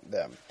reopen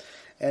them.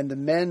 And the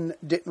men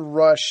didn't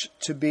rush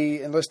to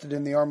be enlisted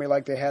in the army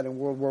like they had in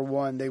World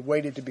War I. They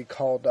waited to be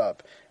called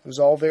up. It was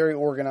all very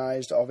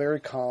organized, all very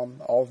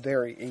calm, all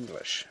very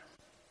English.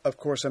 Of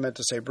course, I meant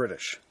to say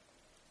British.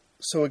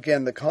 So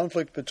again, the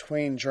conflict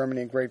between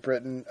Germany and Great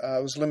Britain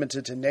was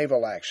limited to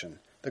naval action.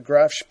 The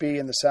Graf Spee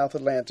in the South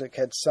Atlantic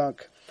had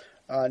sunk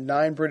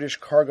 9 British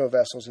cargo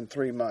vessels in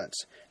 3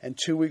 months, and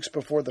 2 weeks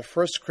before the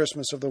first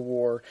Christmas of the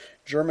war,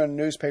 German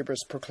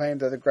newspapers proclaimed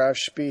that the Graf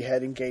Spee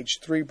had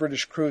engaged 3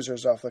 British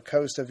cruisers off the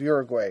coast of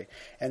Uruguay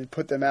and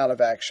put them out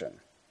of action.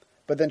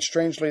 But then,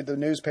 strangely, the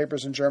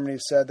newspapers in Germany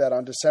said that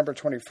on December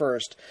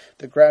 21st,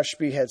 the Graf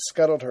Spee had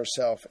scuttled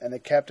herself and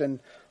that Captain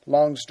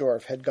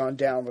Longsdorff had gone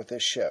down with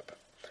his ship.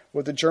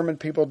 What the German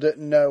people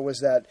didn't know was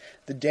that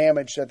the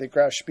damage that the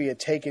Graf Spee had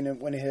taken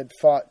when it had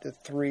fought the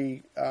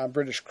three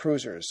British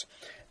cruisers.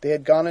 They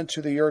had gone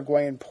into the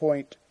Uruguayan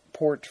port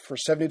for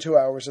 72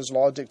 hours as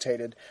law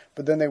dictated,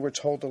 but then they were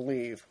told to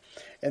leave.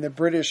 And the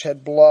British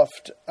had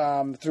bluffed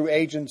through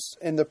agents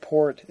in the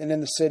port and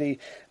in the city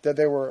that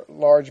there were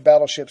large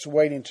battleships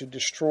waiting to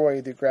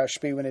destroy the Graf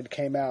Spee when it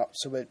came out.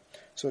 So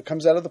it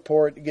comes out of the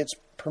port, it gets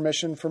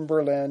permission from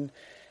Berlin,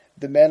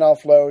 the men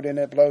offload, and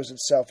it blows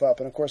itself up.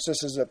 And of course,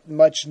 this is a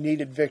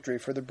much-needed victory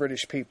for the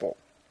British people.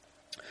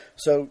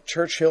 So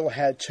Churchill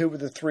had 2 of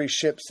the 3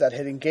 ships that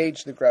had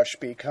engaged the Graf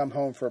Spee come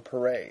home for a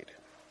parade.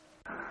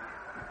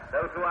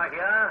 Those who are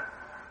here,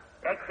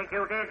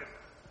 executed,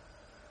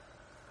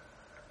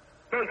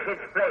 takes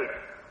its place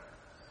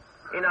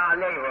in our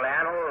naval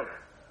annals,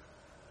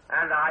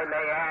 and I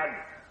may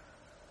add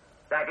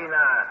that in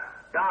a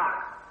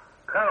dark,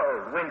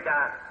 cold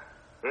winter,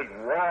 it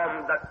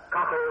warmed the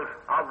cockles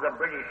of the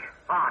British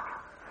heart.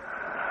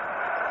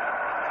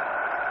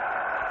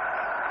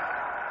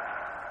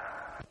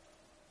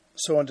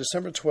 So on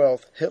December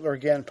 12th, Hitler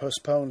again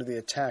postponed the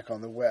attack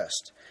on the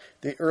West.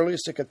 The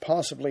earliest it could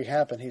possibly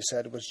happen, he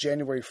said, was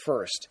January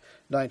 1st,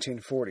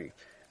 1940.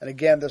 And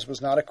again, this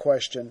was not a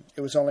question.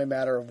 It was only a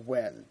matter of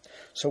when.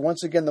 So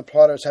once again, the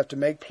plotters have to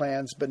make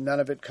plans, but none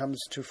of it comes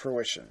to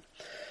fruition.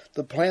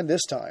 The plan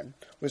this time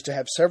was to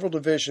have several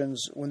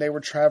divisions, when they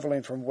were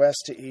traveling from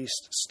west to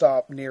east,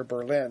 stop near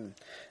Berlin.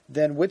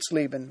 Then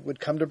Witzleben would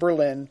come to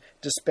Berlin,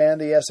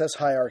 disband the SS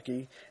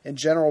hierarchy, and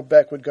General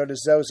Beck would go to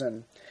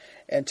Zosen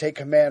and take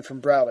command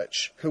from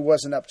Braulich, who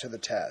wasn't up to the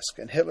task,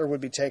 and Hitler would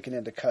be taken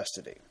into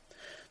custody.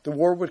 The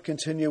war would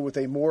continue with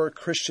a more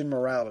Christian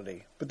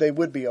morality, but they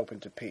would be open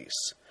to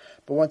peace.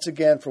 But once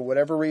again, for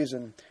whatever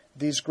reason,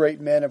 these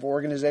great men of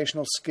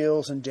organizational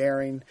skills and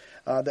daring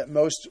that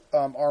most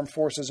armed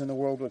forces in the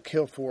world would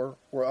kill for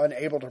were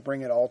unable to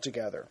bring it all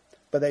together.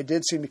 But they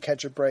did seem to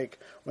catch a break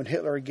when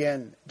Hitler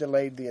again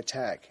delayed the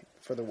attack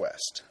for the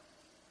West.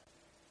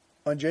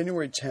 On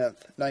January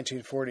 10th,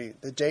 1940,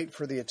 the date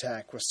for the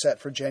attack was set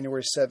for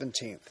January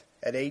 17th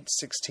at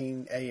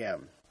 8:16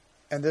 a.m.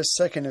 And this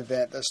second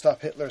event that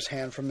stopped Hitler's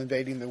hand from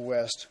invading the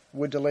West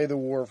would delay the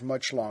war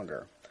much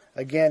longer.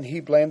 Again, he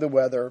blamed the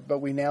weather, but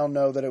we now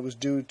know that it was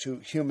due to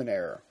human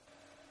error.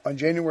 On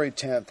January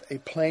 10th, a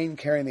plane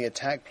carrying the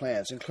attack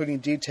plans, including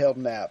detailed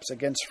maps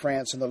against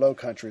France and the Low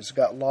Countries,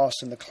 got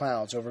lost in the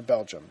clouds over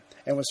Belgium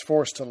and was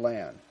forced to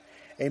land.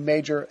 A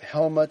Major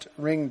Helmut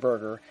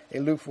Ringberger, a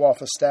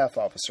Luftwaffe staff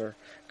officer,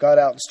 got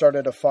out and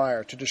started a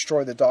fire to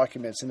destroy the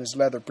documents in his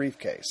leather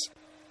briefcase.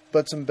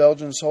 But some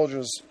Belgian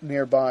soldiers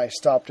nearby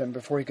stopped him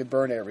before he could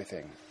burn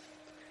everything.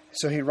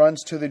 So he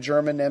runs to the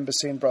German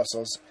embassy in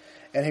Brussels,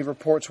 and he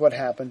reports what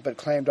happened, but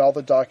claimed all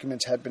the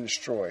documents had been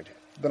destroyed.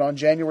 But on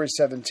January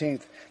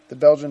 17th, the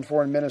Belgian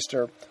foreign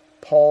minister,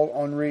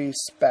 Paul-Henri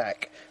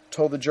Spaak,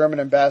 told the German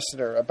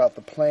ambassador about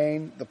the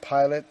plane, the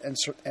pilot,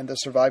 and the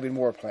surviving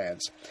war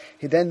plans.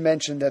 He then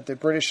mentioned that the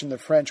British and the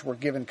French were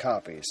given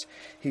copies.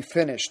 He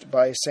finished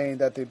by saying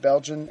that the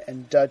Belgian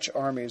and Dutch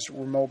armies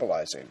were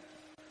mobilizing.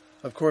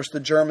 Of course, the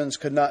Germans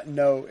could not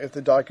know if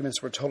the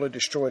documents were totally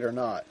destroyed or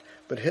not,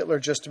 but Hitler,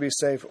 just to be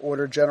safe,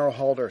 ordered General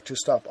Halder to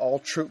stop all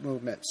troop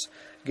movements,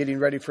 getting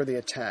ready for the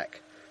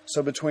attack.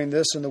 So between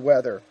this and the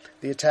weather,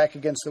 the attack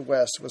against the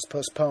West was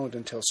postponed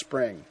until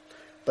spring.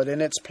 But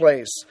in its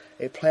place,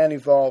 a plan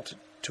evolved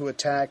to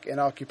attack and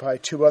occupy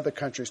 2 other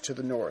countries to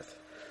the north.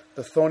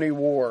 The Phony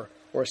War,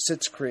 or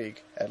Sitzkrieg,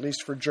 at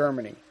least for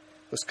Germany,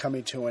 was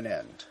coming to an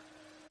end.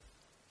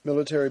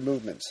 Military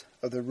movements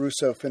of the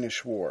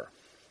Russo-Finnish War.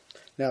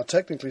 Now,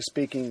 technically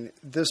speaking,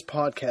 this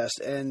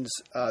podcast ends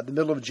the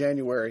middle of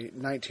January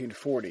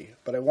 1940,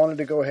 but I wanted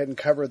to go ahead and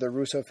cover the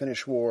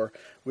Russo-Finnish War,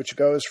 which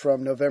goes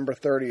from November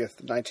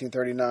 30th,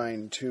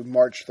 1939 to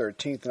March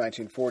 13th,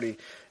 1940,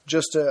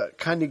 just to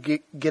kind of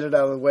get it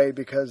out of the way,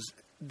 because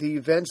the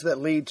events that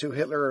lead to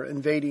Hitler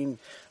invading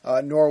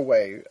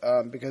Norway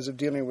because of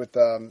dealing with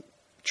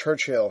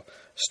Churchill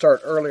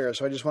start earlier,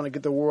 so I just want to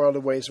get the war out of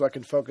the way so I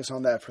can focus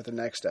on that for the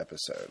next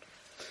episode.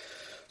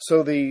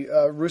 So the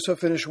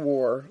Russo-Finnish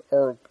War,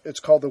 or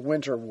it's called the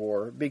Winter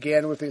War,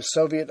 began with the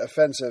Soviet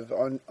offensive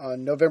on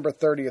November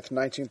 30th,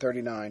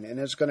 1939, and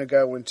it's going to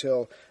go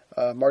until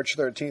March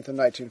 13th of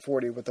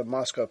 1940 with the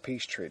Moscow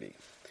Peace Treaty.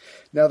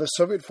 Now, the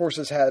Soviet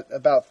forces had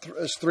about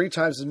 3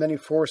 times as many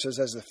forces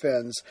as the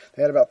Finns.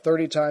 They had about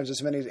 30 times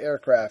as many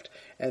aircraft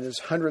and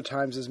 100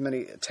 times as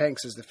many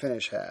tanks as the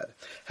Finnish had.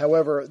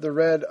 However, the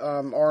Red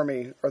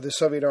Army, or the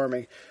Soviet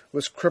Army,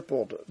 was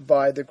crippled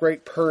by the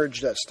great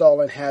purge that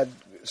Stalin had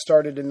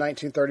started in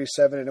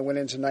 1937 and it went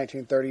into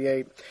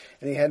 1938,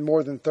 and he had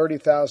more than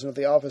 30,000 of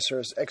the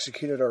officers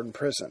executed or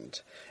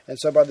imprisoned. And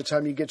so by the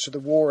time you get to the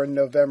war in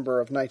November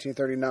of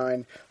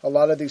 1939, a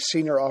lot of these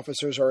senior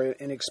officers are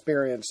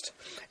inexperienced,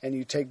 and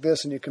you take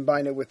this and you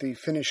combine it with the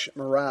Finnish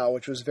morale,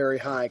 which was very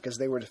high because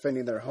they were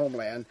defending their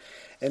homeland,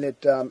 and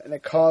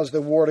it caused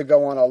the war to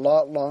go on a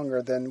lot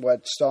longer than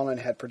what Stalin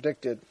had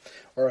predicted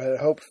or had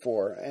hoped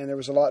for, and there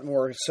was a lot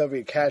more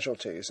Soviet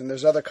casualties, and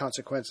there's other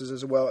consequences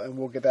as well, and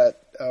we'll get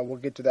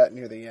to that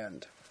near the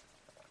end.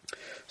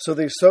 So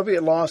the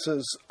Soviet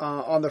losses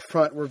on the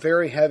front were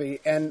very heavy,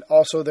 and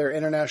also their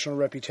international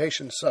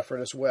reputation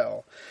suffered as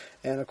well.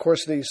 And of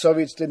course, the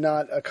Soviets did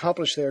not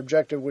accomplish their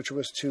objective, which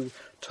was to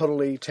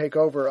totally take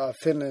over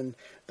Finland.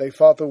 They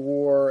fought the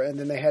war, and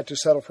then they had to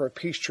settle for a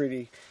peace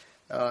treaty.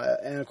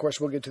 And of course,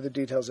 we'll get to the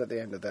details at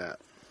the end of that.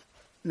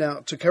 Now,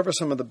 to cover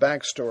some of the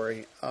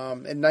backstory,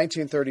 in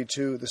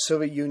 1932, the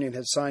Soviet Union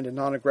had signed a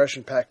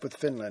non-aggression pact with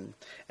Finland,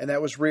 and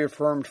that was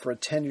reaffirmed for a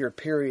 10-year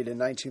period in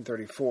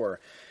 1934.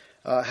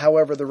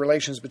 However, the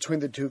relations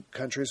between the two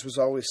countries was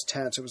always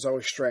tense, it was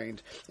always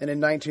strained, and in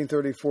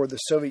 1934, the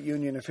Soviet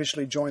Union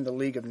officially joined the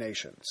League of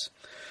Nations.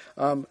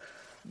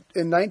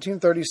 In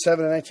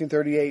 1937 and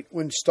 1938,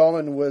 when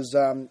Stalin was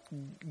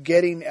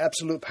getting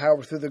absolute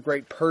power through the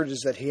great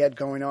purges that he had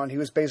going on, he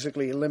was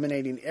basically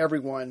eliminating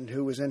everyone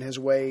who was in his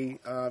way,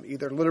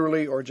 either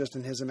literally or just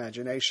in his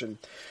imagination.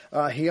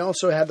 He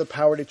also had the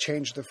power to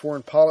change the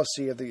foreign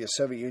policy of the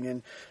Soviet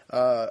Union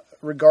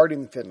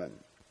regarding Finland.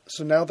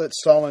 So now that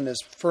Stalin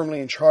is firmly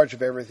in charge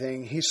of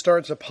everything, he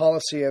starts a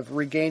policy of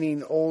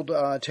regaining old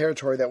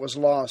territory that was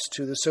lost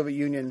to the Soviet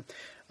Union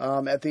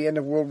at the end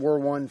of World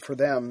War I for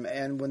them,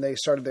 and when they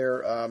started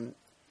their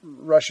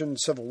Russian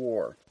Civil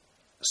War.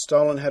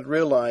 Stalin had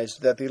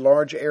realized that the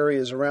large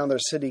areas around their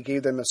city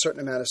gave them a certain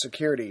amount of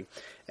security,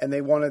 and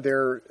they wanted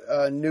their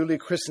newly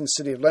christened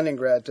city of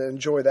Leningrad to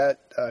enjoy that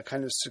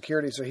kind of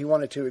security, so he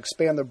wanted to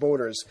expand their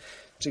borders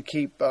to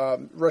keep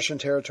Russian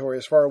territory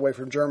as far away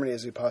from Germany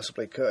as he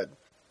possibly could.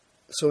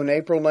 So in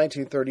April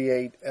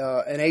 1938,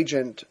 an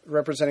agent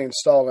representing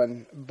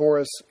Stalin,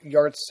 Boris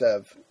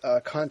Yartsev,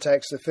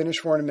 contacts the Finnish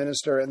foreign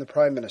minister and the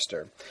prime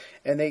minister.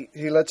 And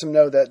he lets them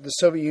know that the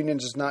Soviet Union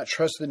does not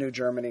trust the new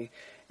Germany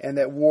and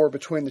that war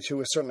between the two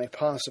was certainly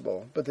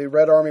possible. But the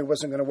Red Army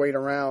wasn't going to wait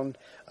around,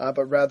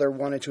 but rather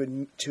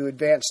wanted to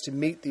advance to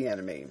meet the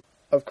enemy.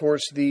 Of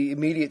course, the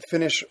immediate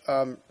Finnish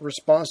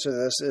response to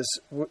this is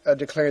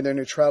declaring their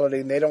neutrality,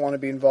 and they don't want to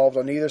be involved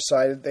on either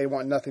side. They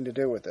want nothing to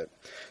do with it.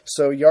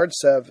 So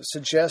Yartsev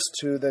suggests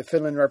to the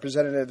Finland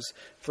representatives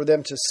for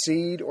them to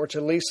cede or to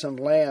lease some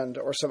land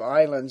or some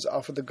islands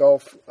off of the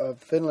Gulf of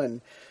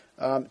Finland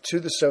to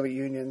the Soviet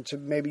Union to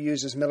maybe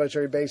use as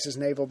military bases,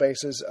 naval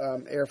bases,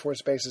 Air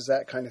Force bases,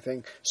 that kind of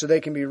thing, so they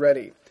can be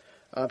ready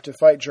to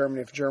fight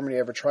Germany if Germany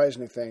ever tries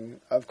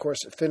anything. Of course,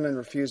 Finland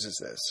refuses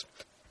this.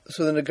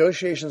 So the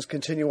negotiations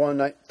continue on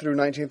through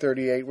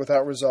 1938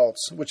 without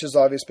results, which is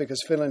obvious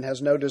because Finland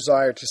has no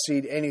desire to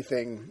cede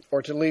anything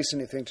or to lease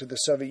anything to the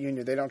Soviet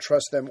Union. They don't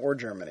trust them or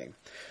Germany.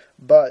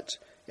 But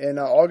in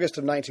August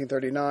of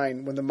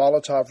 1939, when the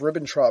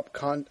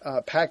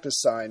Molotov-Ribbentrop Pact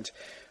is signed,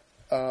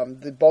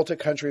 the Baltic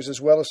countries as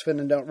well as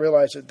Finland don't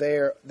realize that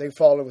they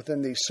fall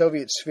within the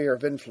Soviet sphere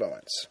of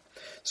influence.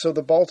 So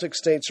the Baltic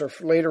states are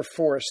later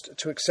forced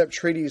to accept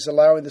treaties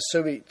allowing the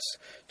Soviets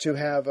to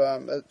have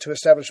to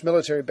establish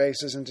military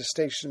bases and to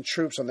station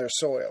troops on their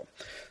soil.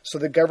 So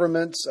the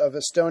governments of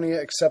Estonia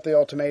accept the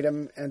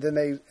ultimatum, and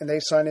then they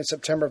sign in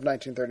September of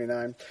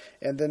 1939,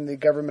 and then the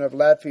government of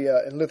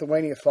Latvia and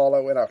Lithuania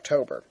follow in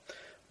October.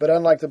 But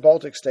unlike the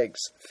Baltic states,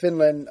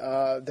 Finland,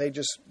 they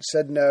just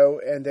said no,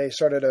 and they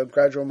started a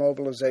gradual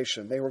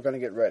mobilization. They were going to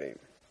get ready.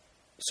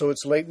 So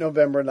it's late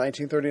November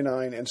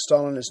 1939, and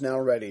Stalin is now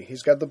ready.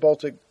 He's got the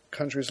Baltic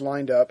countries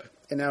lined up,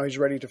 and now he's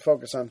ready to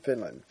focus on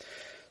Finland.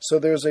 So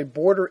there's a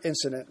border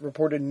incident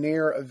reported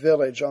near a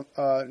village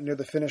near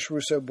the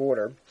Finnish-Russo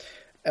border,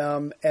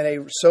 and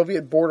a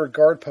Soviet border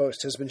guard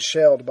post has been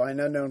shelled by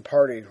an unknown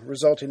party,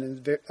 resulting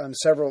in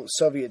several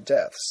Soviet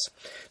deaths.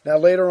 Now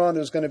later on,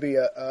 there's going to be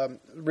a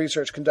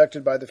research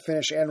conducted by the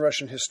Finnish and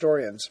Russian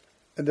historians,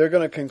 and they're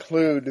going to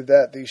conclude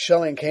that the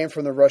shelling came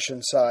from the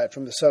Russian side,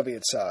 from the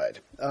Soviet side.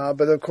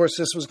 But of course,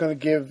 this was going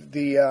to give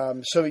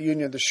the Soviet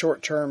Union the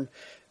short-term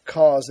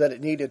cause that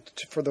it needed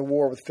for the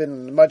war with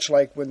Finland, much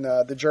like when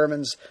the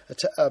Germans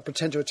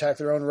pretend to attack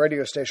their own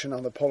radio station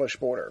on the Polish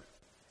border.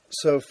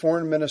 So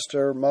Foreign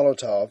Minister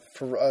Molotov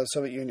for the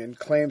Soviet Union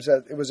claims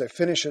that it was a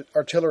Finnish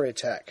artillery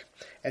attack,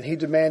 and he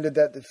demanded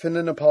that the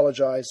Finland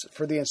apologize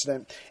for the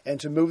incident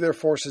and to move their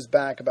forces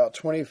back about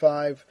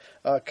 25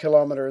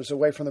 kilometers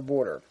away from the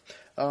border.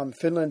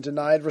 Finland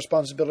denied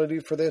responsibility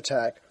for the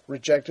attack,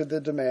 rejected the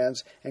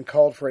demands, and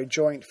called for a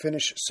joint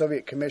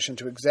Finnish-Soviet commission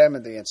to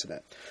examine the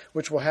incident,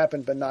 which will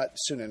happen but not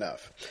soon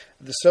enough.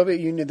 The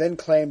Soviet Union then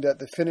claimed that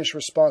the Finnish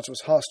response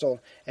was hostile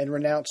and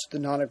renounced the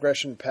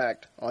non-aggression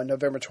pact on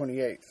November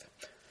 28th.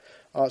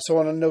 So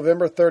on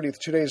November 30th,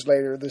 2 days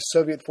later, the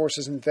Soviet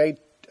forces invade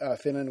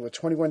Finland with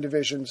 21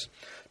 divisions,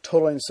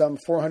 totaling some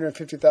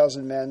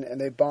 450,000 men, and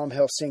they bomb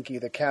Helsinki,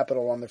 the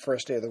capital, on the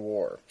first day of the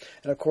war.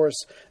 And of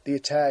course, the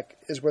attack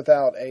is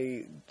without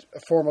a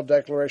formal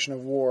declaration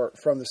of war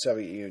from the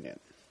Soviet Union.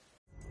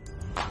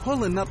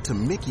 Pulling up to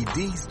Mickey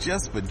D's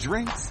just for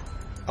drinks?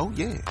 Oh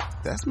yeah,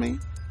 that's me.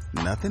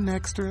 Nothing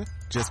extra,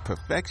 just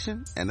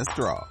perfection and a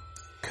straw.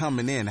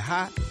 Coming in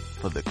hot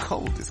for the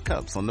coldest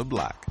cups on the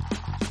block.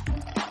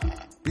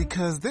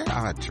 Because there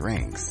are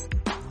drinks.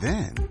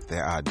 Then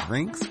there are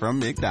drinks from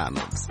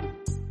McDonald's.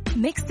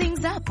 Mix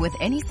things up with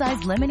any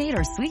size lemonade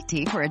or sweet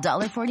tea for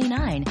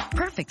 $1.49.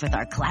 Perfect with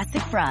our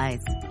classic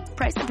fries.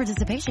 Price and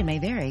participation may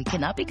vary.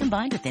 Cannot be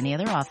combined with any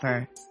other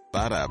offer.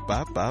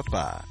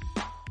 Ba-da-ba-ba-ba.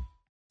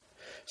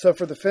 So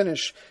for the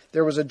Finnish,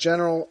 there was a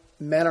General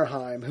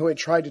Mannerheim who had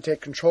tried to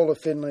take control of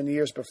Finland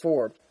years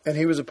before, and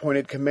he was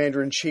appointed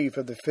Commander-in-Chief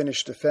of the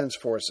Finnish Defense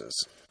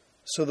Forces.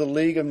 So the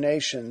League of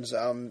Nations,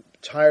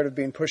 tired of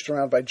being pushed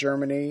around by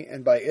Germany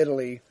and by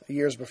Italy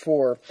years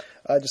before,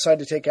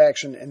 decided to take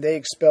action, and they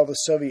expelled the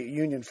Soviet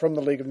Union from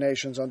the League of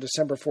Nations on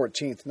December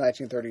 14th,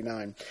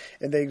 1939,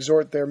 and they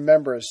exhort their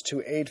members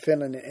to aid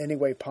Finland in any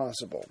way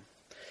possible.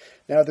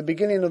 Now, at the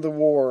beginning of the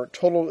war,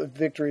 total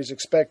victory is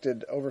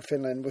expected over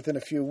Finland within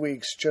a few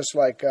weeks, just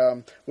like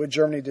what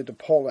Germany did to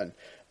Poland.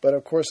 But,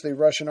 of course, the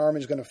Russian army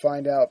is going to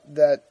find out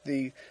that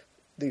the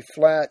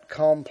flat,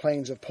 calm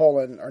plains of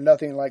Poland are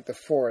nothing like the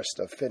forest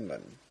of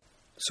Finland.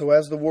 So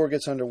as the war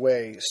gets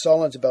underway,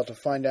 Stalin's about to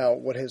find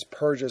out what his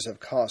purges have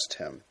cost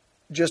him.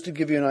 Just to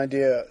give you an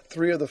idea,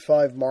 3 of the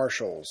 5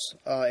 marshals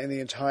in the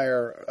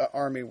entire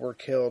army were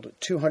killed.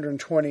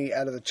 220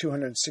 out of the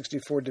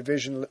 264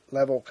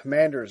 division-level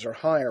commanders or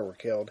higher were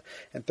killed,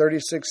 and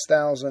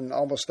 36,000,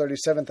 almost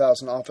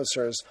 37,000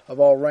 officers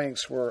of all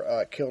ranks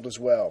were killed as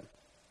well.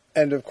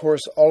 And, of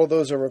course, all of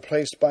those are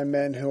replaced by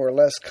men who are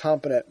less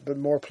competent but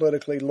more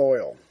politically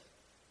loyal.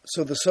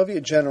 So the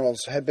Soviet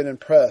generals had been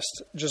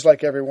impressed, just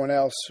like everyone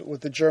else,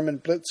 with the German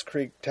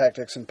blitzkrieg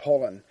tactics in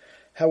Poland.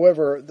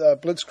 However, the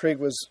blitzkrieg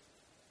was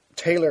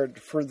tailored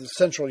for the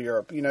Central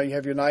Europe. You know, you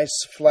have your nice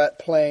flat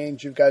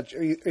plains, you've got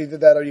either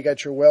that or you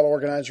got your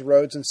well-organized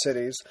roads and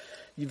cities.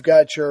 You've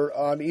got your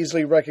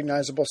easily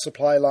recognizable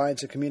supply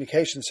lines and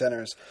communication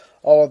centers,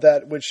 all of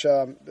that which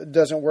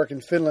doesn't work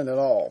in Finland at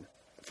all.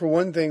 For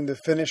one thing, the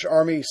Finnish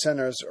army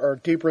centers are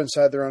deeper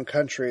inside their own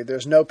country.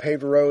 There's no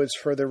paved roads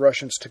for the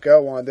Russians to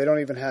go on. They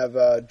don't even have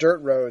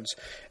dirt roads.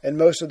 And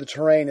most of the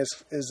terrain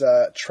is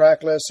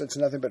trackless. It's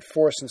nothing but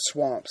forests and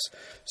swamps.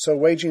 So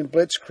waging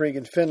blitzkrieg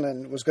in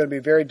Finland was going to be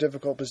a very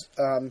difficult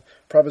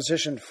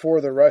proposition for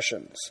the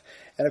Russians.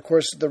 And, of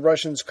course, the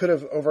Russians could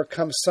have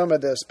overcome some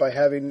of this by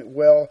having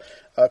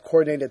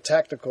coordinated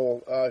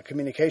tactical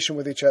communication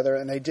with each other,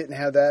 and they didn't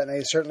have that, and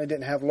they certainly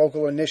didn't have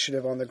local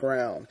initiative on the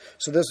ground.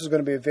 So this was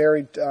going to be a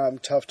very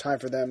tough time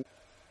for them.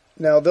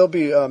 Now, there'll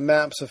be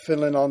maps of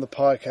Finland on the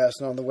podcast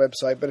and on the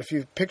website, but if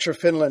you picture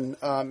Finland,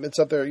 it's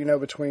up there,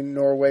 between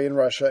Norway and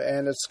Russia,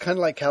 and it's kind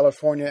of like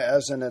California,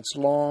 as in it's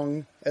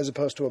long, as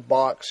opposed to a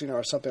box,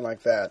 or something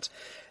like that.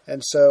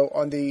 And so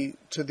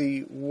to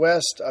the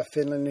west of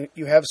Finland,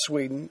 you have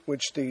Sweden,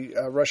 which the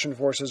Russian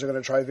forces are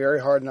going to try very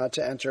hard not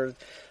to enter.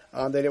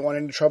 They didn't want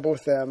any trouble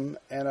with them.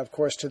 And, of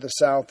course, to the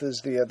south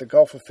is the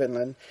Gulf of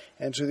Finland.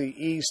 And to the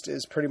east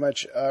is pretty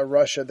much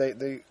Russia.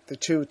 The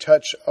two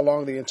touch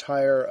along the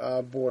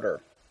entire border.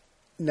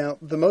 Now,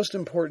 the most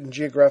important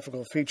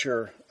geographical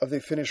feature of the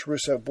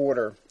Finnish-Russo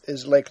border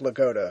is Lake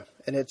Ladoga,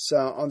 and it's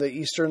on the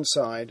eastern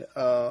side,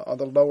 on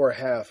the lower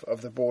half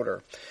of the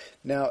border.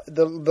 Now,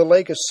 the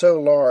lake is so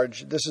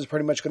large, this is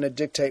pretty much going to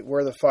dictate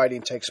where the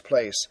fighting takes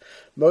place.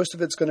 Most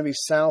of it's going to be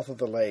south of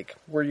the lake,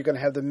 where you're going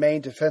to have the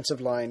main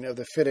defensive line of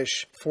the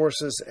Finnish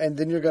forces, and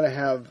then you're going to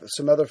have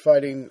some other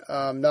fighting,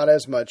 not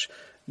as much,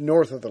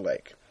 north of the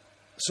lake.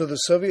 So the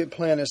Soviet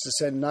plan is to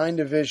send 9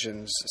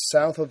 divisions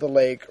south of the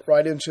lake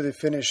right into the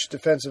Finnish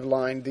defensive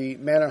line, the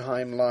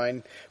Mannerheim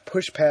line,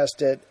 push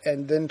past it,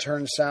 and then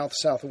turn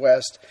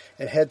south-southwest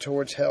and head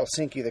towards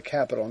Helsinki, the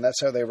capital, and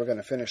that's how they were going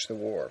to finish the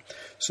war.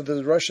 So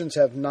the Russians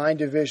have 9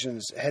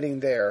 divisions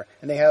heading there,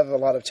 and they have a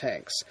lot of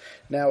tanks.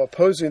 Now,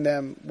 opposing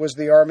them was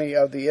the army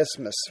of the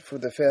Isthmus for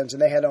the Finns,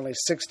 and they had only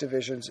 6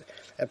 divisions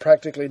and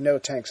practically no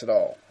tanks at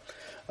all.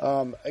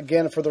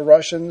 Again, for the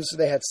Russians,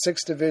 they had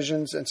 6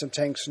 divisions and some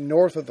tanks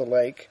north of the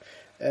lake,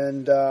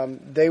 and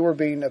they were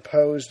being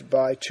opposed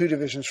by 2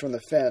 divisions from the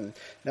Finn.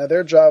 Now,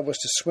 their job was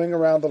to swing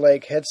around the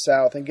lake, head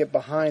south, and get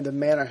behind the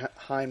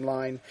Mannerheim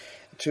line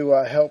to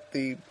help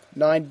the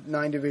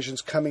 9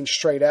 divisions coming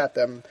straight at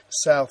them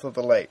south of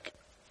the lake.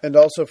 And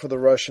also for the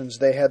Russians,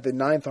 they had the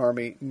 9th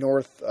Army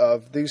north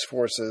of these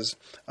forces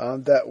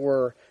that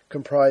were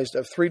comprised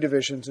of 3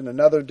 divisions, and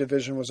another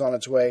division was on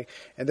its way,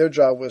 and their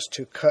job was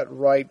to cut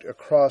right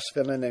across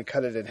Finland and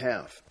cut it in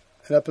half.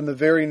 And up in the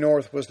very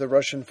north was the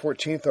Russian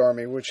 14th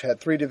Army, which had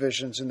 3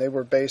 divisions, and they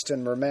were based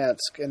in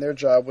Murmansk, and their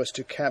job was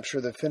to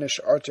capture the Finnish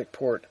Arctic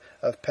port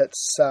of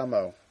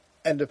Petsamo.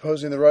 And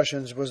opposing the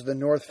Russians was the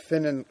North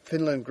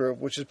Finland Group,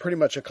 which is pretty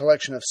much a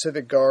collection of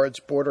civic guards,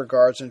 border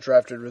guards, and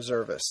drafted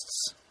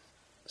reservists.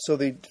 So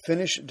the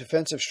Finnish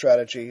defensive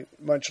strategy,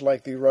 much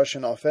like the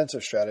Russian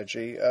offensive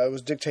strategy,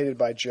 was dictated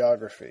by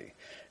geography.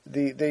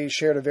 They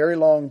shared a very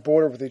long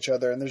border with each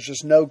other, and there's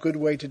just no good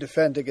way to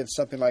defend against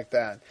something like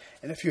that.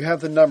 And if you have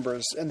the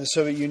numbers, and the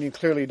Soviet Union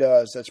clearly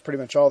does, that's pretty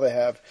much all they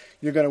have,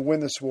 you're going to win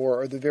this war,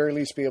 or at the very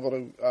least be able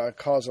to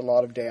cause a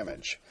lot of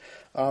damage.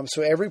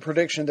 So every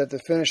prediction that the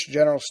Finnish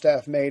general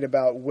staff made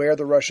about where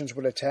the Russians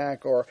would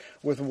attack, or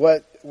with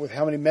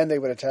how many men they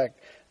would attack,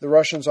 the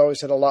Russians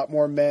always had a lot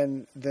more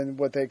men than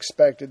what they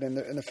expected, and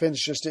the Finns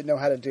just didn't know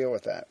how to deal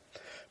with that.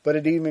 But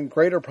an even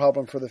greater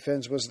problem for the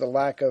Finns was the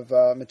lack of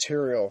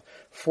material.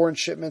 Foreign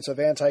shipments of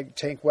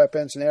anti-tank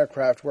weapons and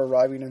aircraft were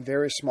arriving in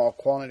very small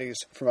quantities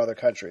from other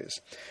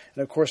countries.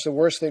 And of course, the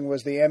worst thing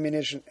was the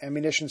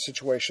ammunition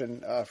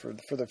situation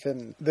for the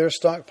Finns. Their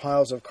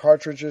stockpiles of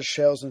cartridges,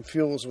 shells, and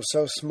fuels was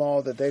so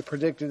small that they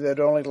predicted it would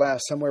only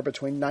last somewhere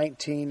between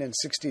 19 and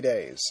 60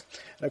 days.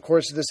 And of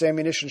course, this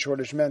ammunition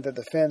shortage meant that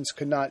the Finns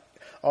could not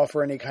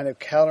offer any kind of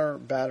counter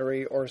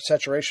battery or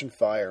saturation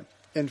fire.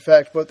 In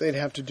fact, what they'd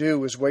have to do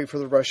was wait for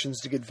the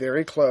Russians to get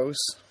very close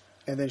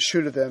and then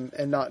shoot at them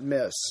and not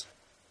miss.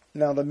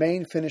 Now, the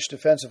main Finnish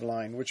defensive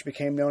line, which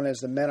became known as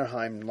the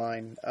Mannerheim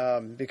Line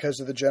because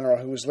of the general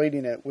who was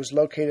leading it, was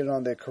located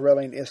on the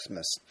Karelian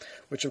Isthmus,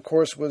 which of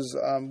course was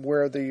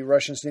where the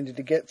Russians needed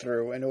to get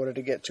through in order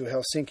to get to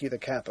Helsinki, the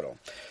capital.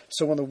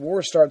 So when the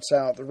war starts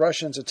out, the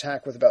Russians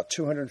attack with about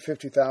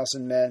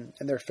 250,000 men,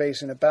 and they're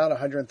facing about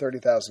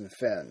 130,000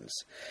 Finns.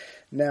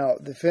 Now,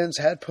 the Finns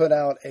had put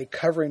out a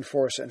covering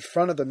force in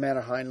front of the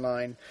Mannerheim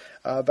Line,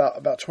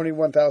 about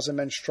 21,000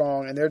 men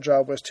strong, and their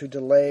job was to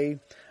delay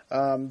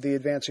the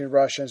advancing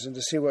Russians and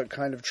to see what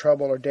kind of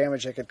trouble or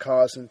damage they could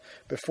cause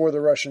before the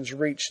Russians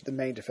reached the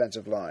main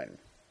defensive line.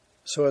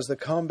 So as the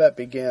combat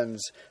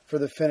begins, for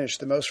the Finnish,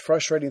 the most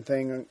frustrating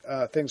things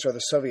are the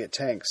Soviet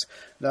tanks.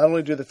 Not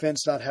only do the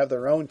Finns not have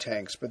their own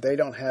tanks, but they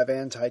don't have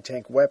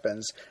anti-tank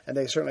weapons, and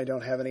they certainly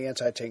don't have any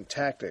anti-tank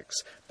tactics,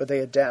 but they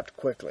adapt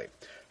quickly.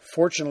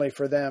 Fortunately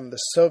for them, the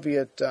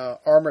Soviet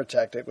armor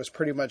tactic was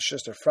pretty much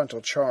just a frontal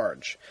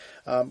charge,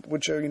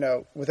 which,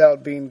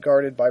 without being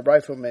guarded by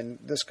riflemen,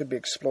 this could be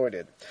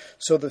exploited.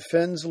 So the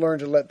Finns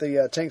learned to let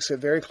the tanks get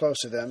very close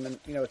to them.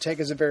 And, a tank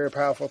is a very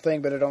powerful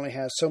thing, but it only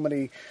has so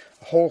many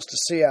holes to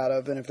see out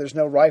of, and if there's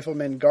no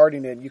riflemen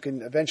guarding it, you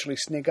can eventually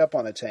sneak up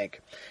on a tank.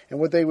 And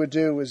what they would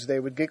do is they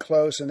would get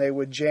close and they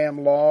would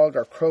jam log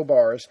or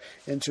crowbars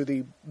into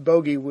the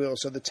bogey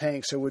wheels of the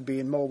tank so it would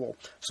be immobile.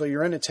 So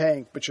you're in a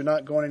tank, but you're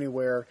not going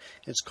anywhere.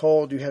 It's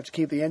cold. You have to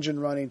keep the engine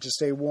running to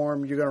stay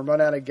warm. You're going to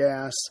run out of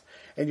gas,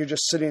 and you're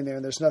just sitting there,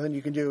 and there's nothing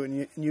you can do.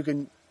 And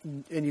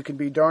you can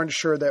be darned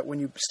sure that when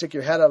you stick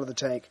your head out of the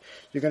tank,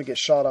 you're going to get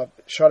shot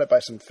at by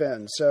some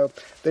Finns. So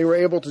they were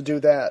able to do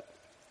that.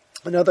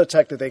 Another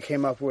tactic they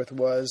came up with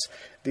was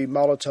the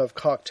Molotov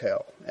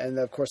cocktail, and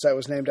of course that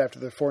was named after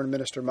the foreign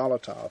minister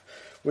Molotov,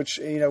 which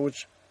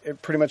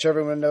pretty much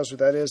everyone knows what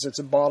that is. It's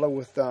a bottle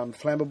with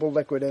flammable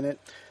liquid in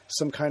it,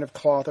 some kind of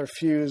cloth or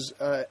fuse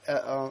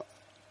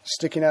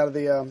sticking out of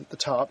the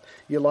top.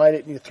 You light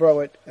it and you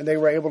throw it, and they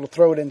were able to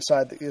throw it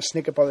inside. You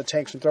sneak up on the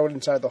tanks and throw it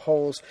inside the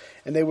holes,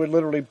 and they would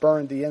literally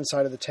burn the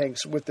inside of the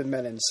tanks with the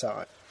men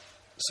inside.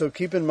 So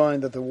keep in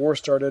mind that the war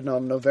started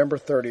on November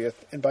 30th,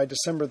 and by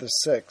December the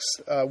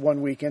 6th,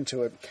 1 week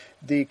into it,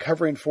 the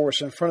covering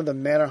force in front of the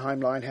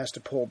Mannerheim Line has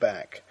to pull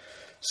back.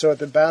 So at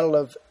the Battle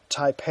of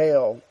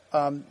Taipale,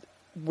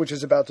 which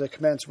is about to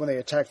commence when they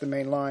attack the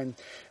main line,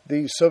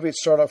 the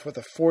Soviets start off with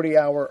a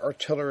 40-hour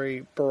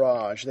artillery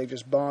barrage. They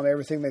just bomb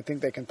everything they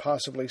think they can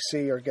possibly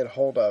see or get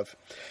hold of.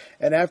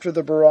 And after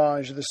the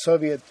barrage, the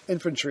Soviet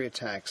infantry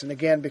attacks. And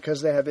again,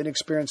 because they have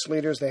inexperienced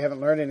leaders, they haven't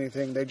learned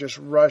anything, they just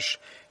rush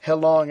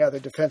headlong at the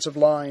defensive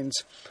lines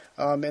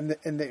in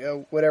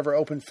the whatever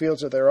open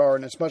fields that there are.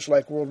 And it's much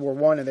like World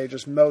War I, and they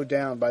just mowed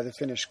down by the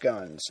Finnish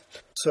guns.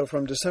 So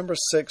from December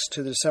 6th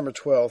to December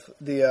 12th,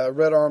 the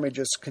Red Army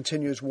just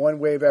continues one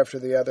wave after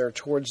the other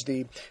towards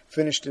the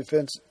Finnish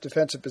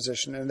defensive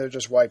position, and they're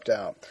just wiped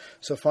out.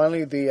 So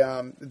finally,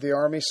 the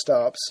army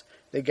stops.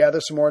 They gather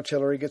some more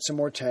artillery, get some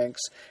more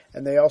tanks,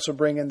 and they also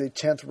bring in the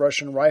 10th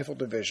Russian Rifle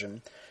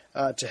Division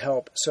to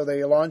help. So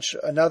they launch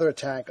another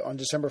attack on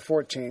December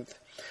 14th.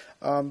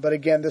 But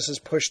again, this is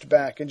pushed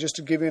back. And just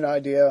to give you an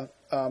idea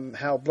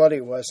how bloody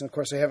it was, and of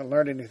course they haven't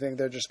learned anything,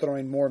 they're just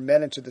throwing more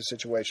men into the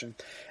situation.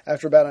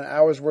 After about an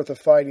hour's worth of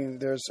fighting,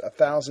 there's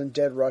 1,000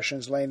 dead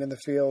Russians laying in the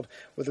field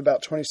with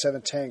about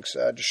 27 tanks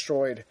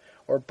destroyed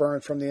or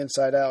burned from the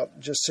inside out,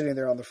 just sitting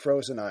there on the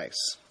frozen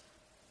ice.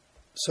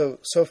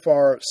 So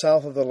far,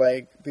 south of the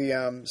lake,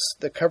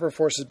 the cover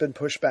force has been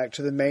pushed back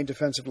to the main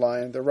defensive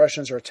line. The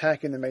Russians are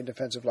attacking the main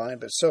defensive line,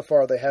 but so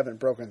far they haven't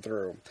broken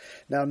through.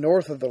 Now,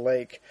 north of the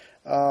lake,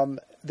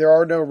 there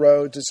are no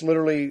roads. It's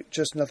literally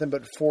just nothing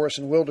but forest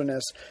and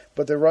wilderness,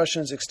 but the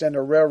Russians extend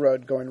a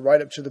railroad going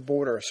right up to the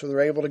border, so they're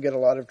able to get a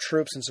lot of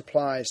troops and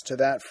supplies to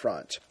that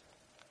front.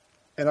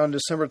 And on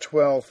December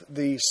 12th,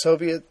 the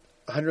Soviet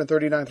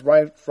 139th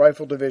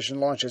Rifle Division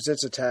launches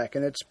its attack,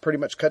 and it's pretty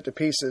much cut to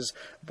pieces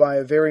by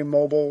a very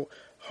mobile,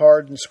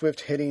 hard and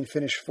swift-hitting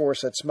Finnish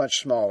force that's much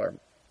smaller.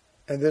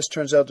 And this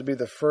turns out to be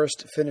the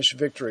first Finnish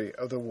victory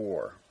of the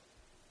war.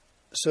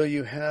 So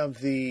you have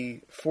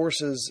the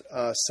forces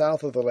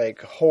south of the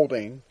lake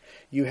holding,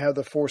 you have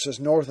the forces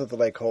north of the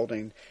lake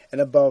holding, and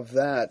above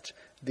that,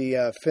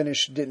 the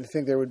Finnish didn't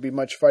think there would be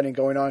much fighting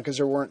going on because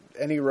there weren't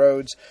any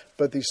roads,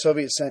 but the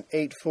Soviets sent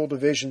 8 full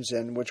divisions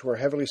in, which were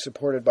heavily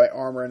supported by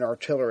armor and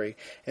artillery,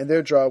 and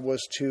their job was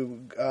to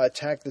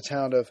attack the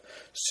town of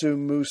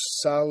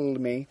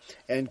Suomussalmi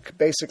and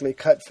basically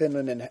cut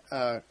Finland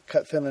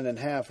in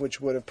half, which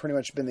would have pretty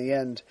much been the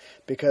end,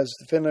 because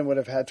Finland would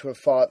have had to have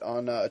fought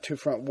on a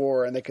two-front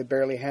war, and they could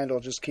barely handle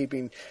just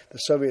keeping the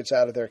Soviets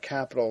out of their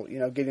capital,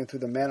 getting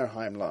through the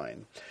Mannerheim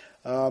line.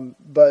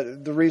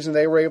 But the reason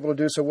they were able to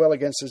do so well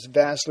against this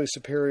vastly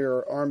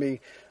superior army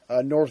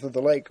north of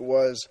the lake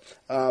was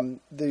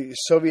the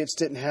Soviets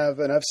didn't have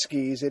enough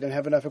skis, they didn't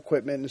have enough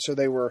equipment, and so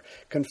they were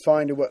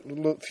confined to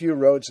what few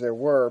roads there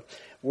were,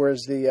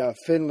 whereas the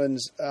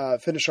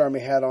Finnish army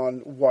had on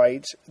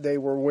white. They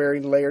were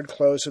wearing layered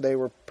clothes, so they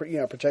were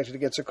protected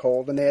against the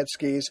cold, and they had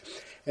skis,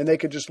 and they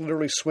could just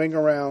literally swing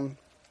around,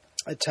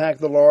 attack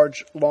the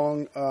large,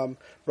 long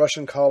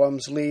Russian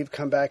columns, leave,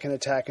 come back and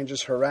attack, and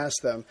just harass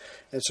them.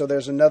 And so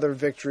there's another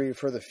victory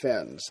for the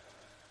Finns.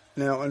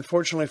 Now,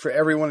 unfortunately for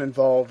everyone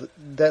involved,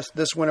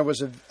 this winter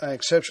was an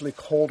exceptionally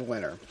cold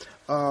winter.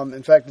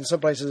 In fact, in some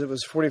places it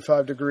was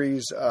 45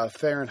 degrees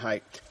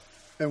Fahrenheit.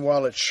 And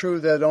while it's true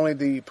that only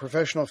the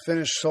professional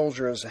Finnish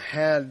soldiers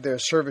had their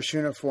service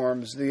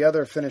uniforms, the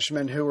other Finnish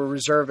men who were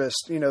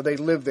reservists, they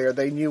lived there,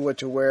 they knew what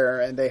to wear,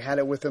 and they had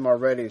it with them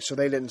already, so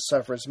they didn't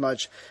suffer as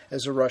much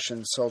as the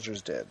Russian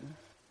soldiers did.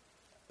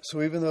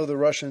 So even though the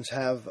Russians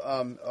have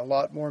a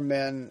lot more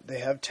men, they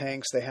have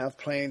tanks, they have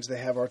planes, they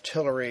have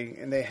artillery,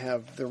 and they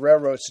have the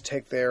railroads to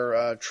take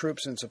their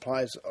troops and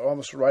supplies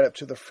almost right up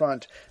to the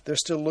front, they're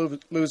still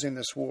losing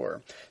this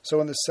war.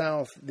 So in the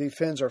south, the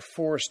Finns are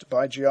forced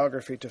by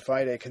geography to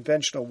fight a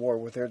conventional war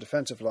with their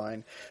defensive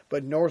line,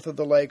 but north of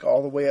the lake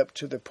all the way up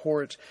to the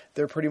port,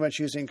 they're pretty much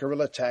using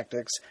guerrilla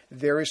tactics,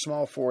 very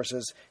small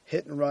forces,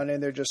 hit and run,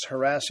 and they're just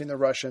harassing the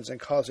Russians and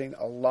causing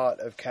a lot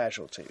of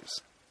casualties.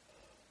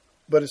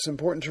 But it's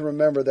important to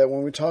remember that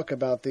when we talk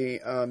about the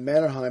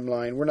Mannerheim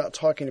line, we're not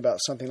talking about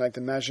something like the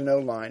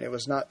Maginot line. It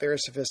was not very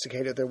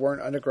sophisticated. There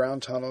weren't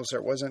underground tunnels.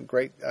 There wasn't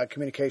great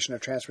communication or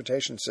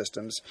transportation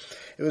systems.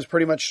 It was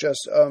pretty much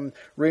just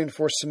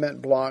reinforced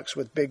cement blocks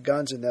with big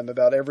guns in them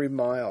about every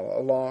mile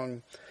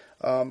along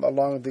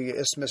the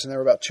isthmus, and there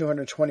were about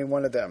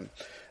 221 of them.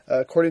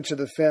 According to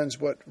the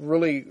Finns, what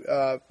really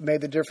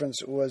made the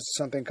difference was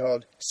something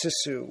called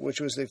sisu,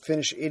 which was the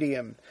Finnish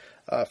idiom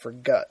for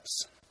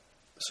guts.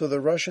 So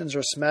the Russians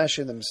are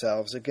smashing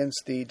themselves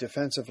against the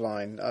defensive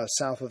line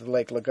south of the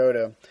Lake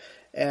Lagoda,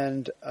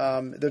 and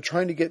they're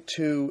trying to get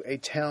to a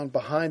town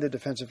behind the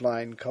defensive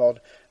line called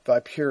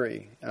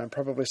Viipuri. I'm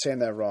probably saying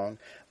that wrong,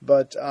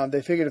 but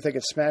they figured if they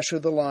could smash through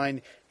the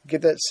line,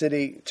 get that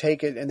city,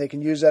 take it, and they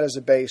can use that as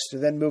a base to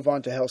then move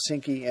on to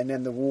Helsinki and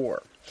end the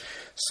war.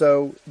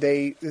 So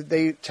they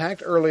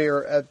attacked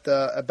earlier at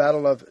the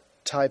Battle of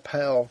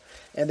Taipale,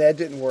 and that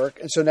didn't work.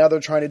 And so now they're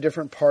trying a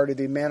different part of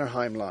the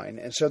Mannerheim line.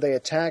 And so they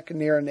attack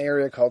near an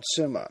area called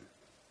Suma.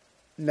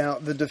 Now,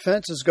 the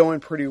defense is going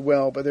pretty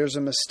well, but there's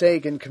a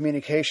mistake in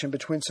communication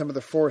between some of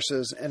the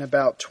forces, and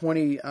about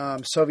 20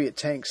 Soviet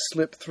tanks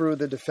slip through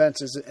the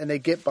defenses, and they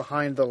get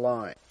behind the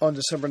line on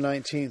December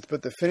 19th.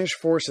 But the Finnish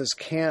forces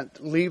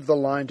can't leave the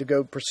line to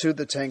go pursue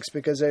the tanks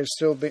because they're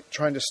still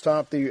trying to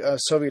stop the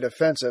Soviet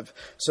offensive.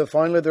 So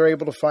finally they're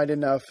able to fight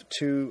enough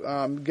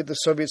to get the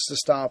Soviets to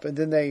stop, and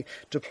then they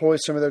deploy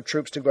some of their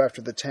troops to go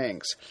after the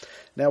tanks.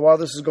 Now, while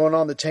this is going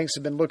on, the tanks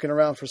have been looking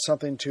around for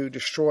something to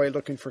destroy,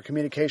 looking for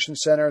communication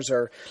centers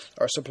or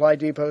supply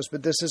depots,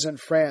 but this isn't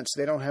France.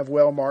 They don't have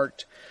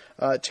well-marked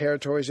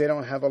territories. They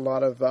don't have a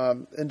lot of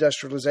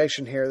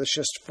industrialization here. It's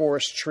just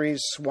forest,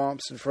 trees,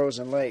 swamps, and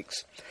frozen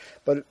lakes.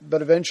 But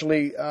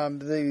eventually,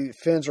 the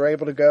Finns are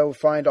able to go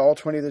find all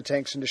 20 of the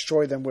tanks and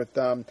destroy them with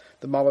the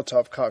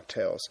Molotov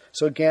cocktails.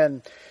 So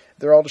again,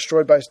 they're all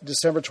destroyed by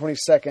December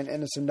 22nd,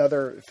 and it's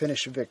another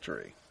Finnish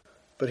victory.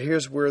 But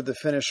here's where the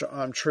Finnish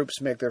troops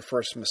make their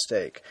first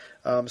mistake.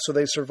 So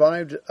they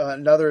survived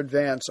another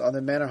advance on the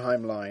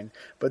Mannerheim line,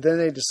 but then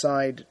they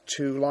decide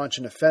to launch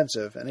an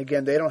offensive. And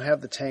again, they don't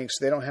have the tanks,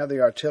 they don't have the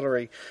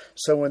artillery.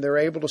 So when they're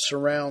able to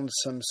surround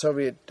some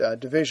Soviet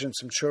divisions,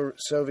 some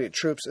Soviet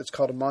troops, it's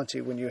called a Monty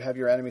when you have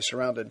your enemy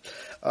surrounded.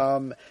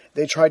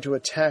 They try to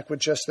attack with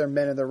just their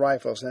men and their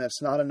rifles, and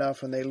it's not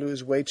enough, and they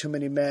lose way too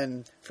many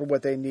men for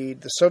what they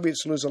need. The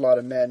Soviets lose a lot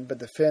of men, but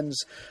the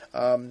Finns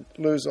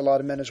lose a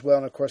lot of men as well,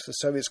 and of course the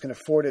Soviets can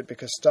afford it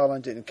because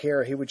Stalin didn't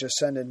care. He would just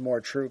send in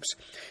more troops.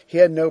 He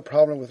had no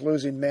problem with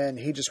losing men.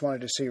 He just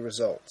wanted to see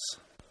results.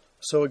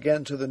 So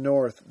again, to the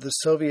north, the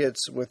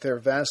Soviets, with their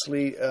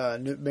vastly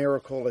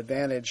numerical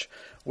advantage,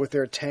 with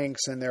their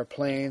tanks and their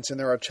planes and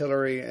their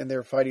artillery, and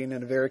they're fighting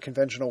in a very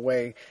conventional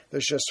way,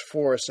 there's just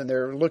force, and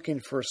they're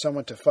looking for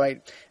someone to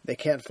fight. They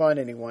can't find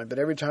anyone, but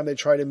every time they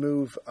try to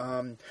move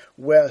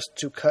west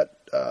to cut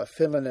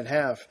Finland in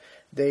half.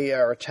 They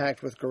are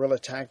attacked with guerrilla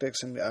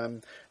tactics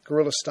and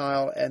guerrilla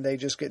style, and they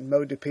just get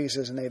mowed to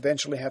pieces, and they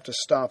eventually have to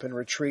stop and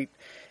retreat.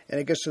 And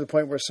it gets to the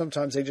point where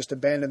sometimes they just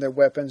abandon their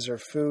weapons, their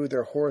food,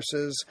 their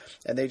horses,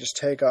 and they just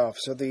take off.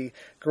 So the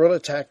guerrilla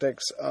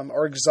tactics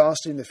are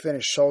exhausting the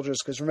Finnish soldiers,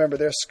 because remember,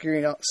 they're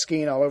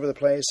skiing all over the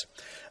place,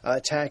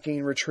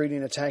 attacking,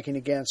 retreating, attacking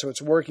again. So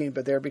it's working,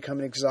 but they're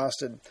becoming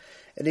exhausted.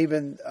 And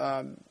even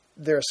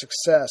their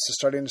success is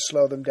starting to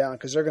slow them down,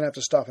 because they're going to have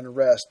to stop and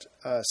rest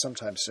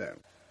sometime soon.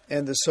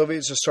 And the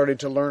Soviets are starting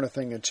to learn a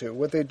thing or two.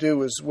 What they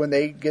do is when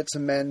they get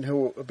some men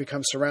who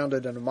become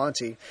surrounded in a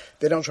Monty,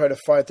 they don't try to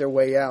fight their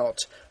way out,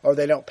 or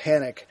they don't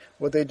panic.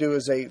 What they do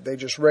is they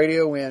just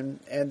radio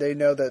in, and they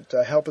know that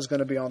help is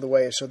going to be on the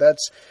way. So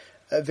that's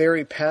a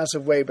very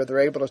passive way, but they're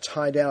able to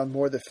tie down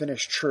more of the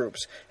Finnish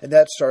troops. And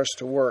that starts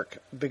to work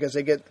because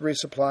they get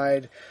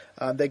resupplied,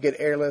 they get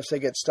airlifts, they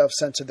get stuff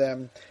sent to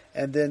them,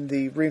 and then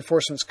the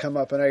reinforcements come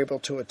up and are able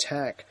to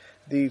attack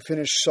the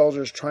Finnish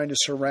soldiers trying to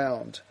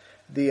surround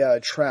the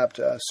trapped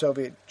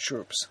Soviet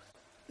troops.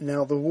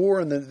 Now, the war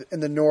in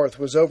the north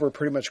was over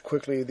pretty much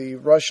quickly. The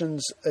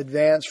Russians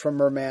advance from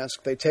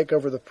Murmansk. They take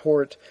over the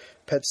port,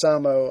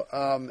 Petsamo,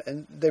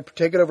 and they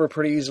take it over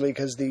pretty easily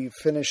because the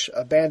Finnish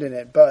abandon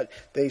it, but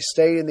they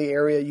stay in the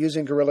area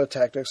using guerrilla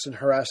tactics and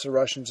harass the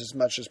Russians as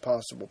much as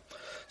possible.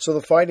 So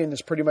the fighting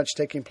is pretty much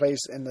taking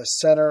place in the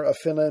center of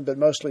Finland, but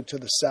mostly to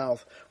the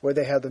south, where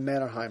they have the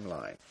Mannerheim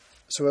Line.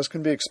 So as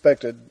can be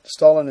expected,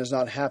 Stalin is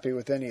not happy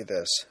with any of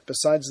this.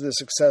 Besides the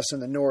success in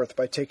the north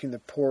by taking the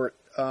port,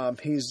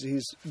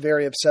 he's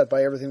very upset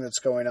by everything that's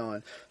going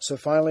on. So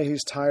finally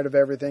he's tired of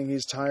everything.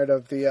 He's tired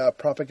of the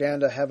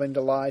propaganda having to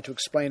lie to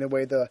explain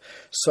away the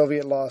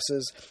Soviet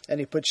losses.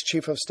 And he puts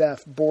Chief of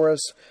Staff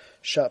Boris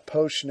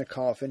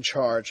Shaposhnikov in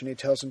charge. And he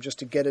tells him just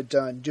to get it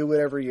done. Do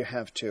whatever you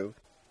have to.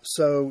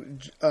 So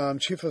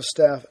Chief of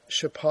Staff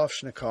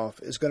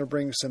Shaposhnikov is going to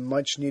bring some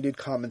much-needed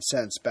common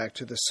sense back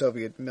to the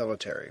Soviet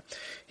military.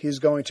 He's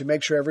going to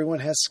make sure everyone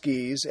has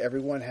skis,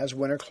 everyone has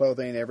winter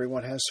clothing,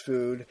 everyone has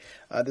food.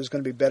 There's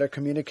going to be better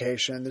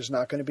communication. There's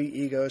not going to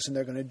be egos, and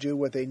they're going to do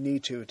what they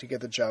need to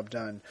get the job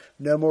done.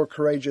 No more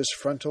courageous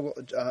frontal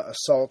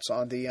assaults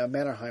on the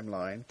Mannerheim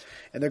Line,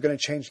 and they're going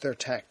to change their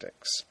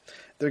tactics.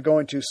 They're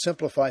going to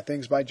simplify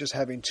things by just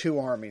having two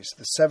armies,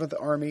 the 7th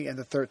Army and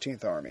the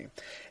 13th Army.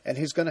 And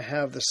he's going to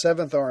have the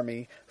 7th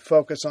Army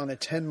focus on a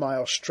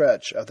 10-mile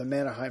stretch of the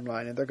Mannerheim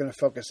Line, and they're going to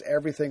focus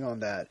everything on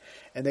that.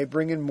 And they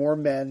bring in more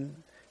men,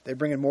 they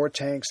bring in more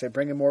tanks, they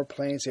bring in more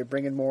planes, they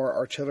bring in more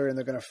artillery, and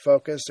they're going to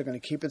focus, they're going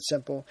to keep it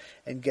simple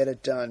and get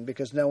it done,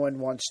 because no one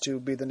wants to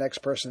be the next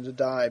person to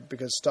die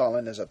because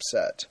Stalin is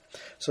upset.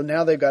 So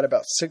now they've got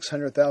about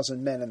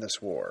 600,000 men in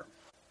this war.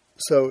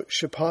 So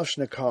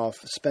Shaposhnikov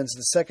spends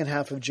the second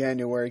half of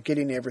January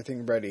getting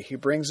everything ready. He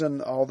brings in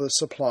all the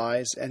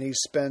supplies, and he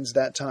spends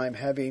that time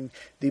having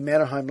the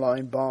Mannerheim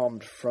Line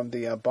bombed from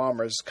the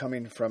bombers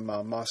coming from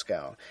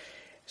Moscow.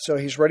 So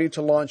he's ready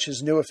to launch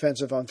his new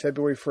offensive on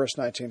February 1st,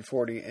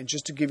 1940. And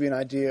just to give you an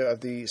idea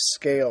of the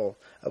scale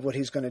of what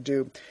he's going to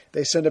do,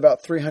 they send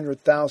about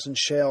 300,000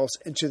 shells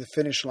into the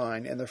finish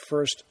line in the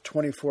first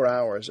 24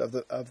 hours of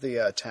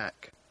the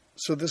attack.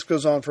 So this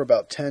goes on for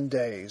about 10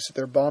 days.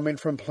 They're bombing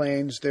from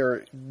planes,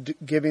 they're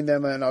giving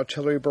them an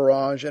artillery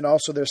barrage, and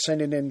also they're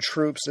sending in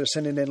troops, they're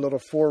sending in little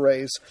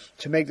forays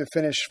to make the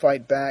Finnish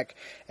fight back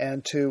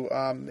and to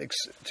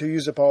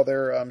use up all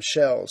their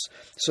shells.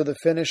 So the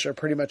Finnish are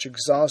pretty much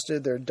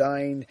exhausted, they're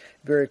dying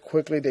very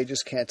quickly, they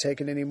just can't take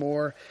it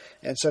anymore.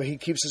 And so he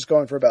keeps this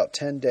going for about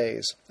 10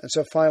 days. And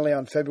so finally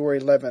on February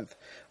 11th,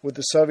 with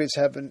the Soviets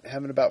having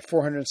about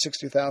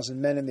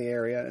 460,000 men in the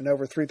area and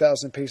over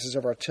 3,000 pieces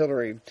of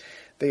artillery,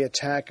 they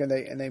attack and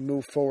they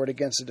move forward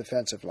against the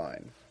defensive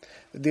line.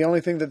 The only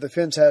thing that the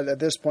Finns had at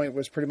this point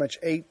was pretty much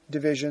 8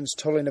 divisions,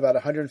 totaling about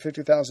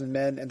 150,000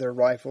 men and their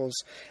rifles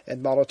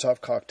and Molotov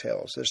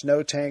cocktails. There's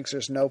no tanks,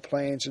 there's no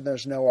planes, and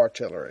there's no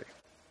artillery.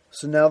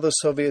 So now the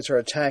Soviets are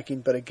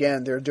attacking, but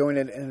again, they're doing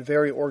it in a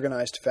very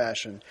organized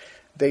fashion.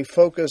 They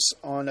focus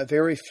on a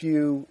very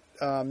few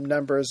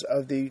numbers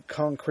of the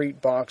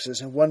concrete boxes,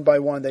 and one by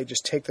one they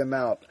just take them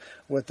out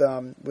with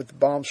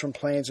bombs from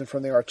planes and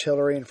from the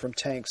artillery and from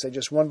tanks. They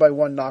just one by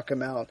one knock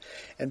them out.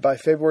 And by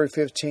February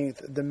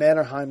 15th, the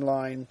Mannerheim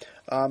Line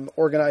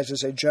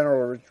organizes a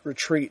general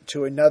retreat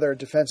to another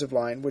defensive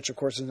line, which of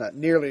course is not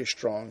nearly as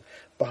strong,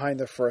 behind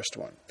the first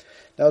one.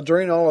 Now,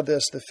 during all of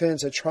this, the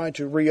Finns had tried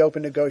to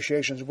reopen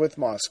negotiations with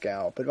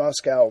Moscow, but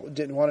Moscow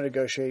didn't want to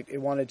negotiate. It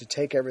wanted to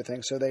take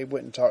everything, so they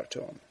wouldn't talk to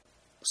them.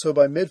 So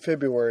by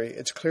mid-February,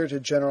 it's clear to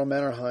General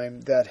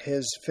Mannerheim that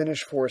his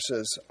Finnish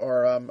forces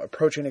are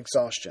approaching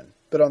exhaustion.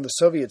 But on the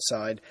Soviet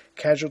side,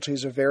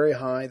 casualties are very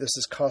high. This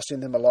is costing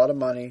them a lot of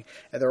money,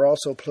 and they're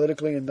also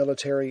politically and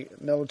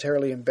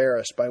militarily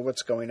embarrassed by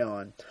what's going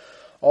on.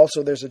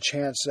 Also, there's a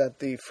chance that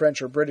the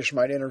French or British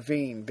might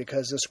intervene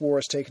because this war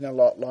is taking a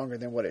lot longer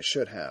than what it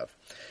should have.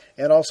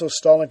 And also,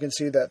 Stalin can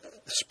see that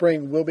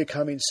spring will be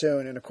coming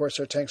soon, and of course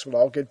their tanks will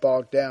all get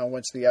bogged down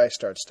once the ice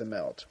starts to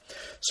melt.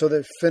 So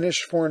the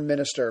Finnish foreign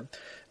minister,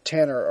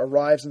 Tanner,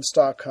 arrives in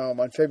Stockholm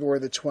on February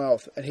the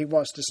 12th, and he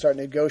wants to start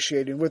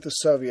negotiating with the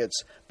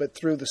Soviets, but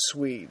through the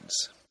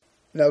Swedes.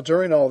 Now,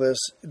 during all this,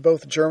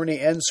 both Germany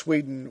and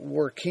Sweden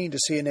were keen to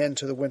see an end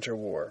to the Winter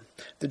War.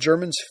 The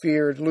Germans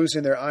feared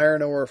losing their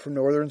iron ore from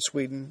northern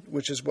Sweden,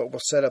 which is what will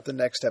set up the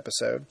next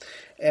episode.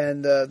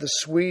 And the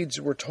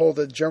Swedes were told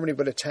that Germany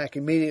would attack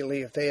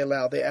immediately if they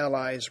allowed the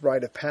Allies'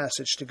 rite of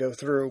passage to go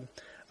through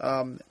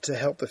to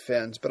help the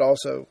Finns, but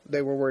also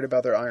they were worried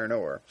about their iron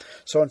ore.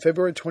 So on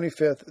February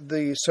 25th,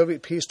 the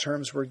Soviet peace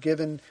terms were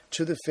given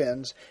to the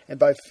Finns, and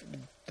by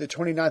the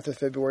 29th of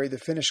February, the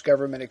Finnish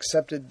government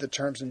accepted the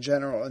terms in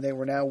general, and they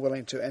were now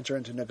willing to enter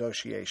into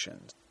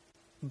negotiations.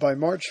 By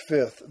March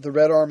 5th, the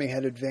Red Army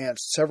had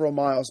advanced several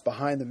miles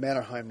behind the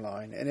Mannerheim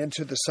line and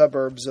into the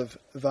suburbs of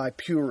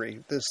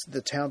Viipuri,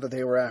 the town that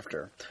they were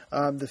after.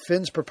 The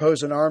Finns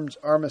proposed an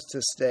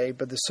armistice day,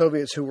 but the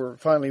Soviets, who were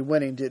finally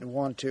winning, didn't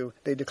want to.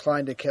 They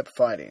declined and kept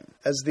fighting.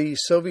 As the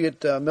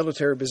Soviet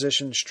military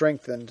position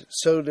strengthened,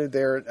 so did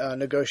their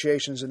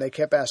negotiations, and they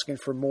kept asking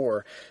for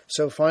more.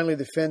 So finally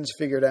the Finns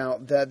figured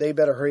out that they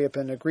better hurry up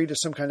and agree to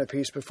some kind of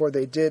peace before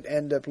they did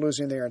end up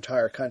losing their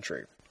entire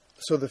country.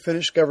 So the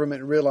Finnish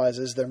government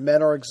realizes their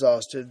men are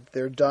exhausted,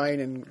 they're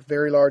dying in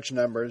very large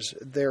numbers,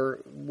 their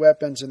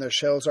weapons and their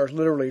shells are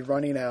literally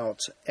running out,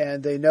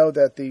 and they know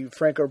that the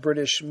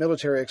Franco-British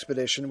military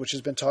expedition, which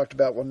has been talked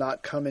about, will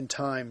not come in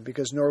time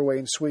because Norway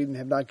and Sweden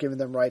have not given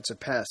them rights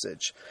of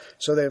passage.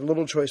 So they have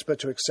little choice but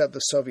to accept the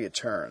Soviet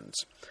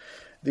terms.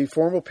 The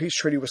formal peace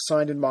treaty was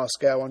signed in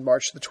Moscow on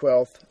March the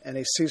 12th, and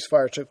a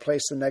ceasefire took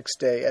place the next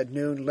day at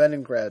noon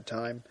Leningrad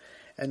time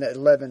and at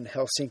 11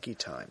 Helsinki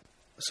time.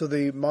 So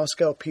the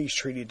Moscow Peace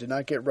Treaty did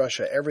not get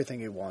Russia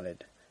everything it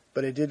wanted,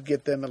 but it did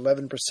get them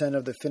 11%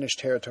 of the Finnish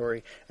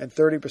territory and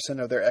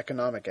 30% of their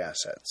economic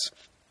assets.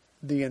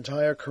 The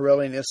entire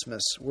Karelian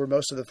Isthmus, where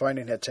most of the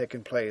fighting had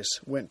taken place,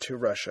 went to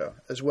Russia,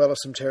 as well as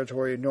some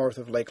territory north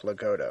of Lake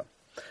Ladoga.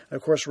 And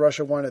of course,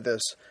 Russia wanted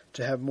this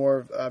to have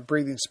more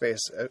breathing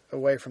space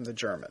away from the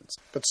Germans.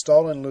 But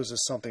Stalin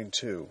loses something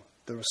too.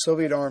 The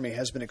Soviet army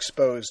has been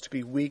exposed to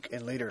be weak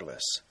and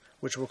leaderless,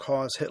 which will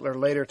cause Hitler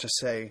later to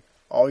say,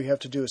 "All you have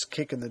to do is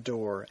kick in the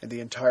door, and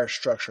the entire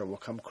structure will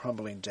come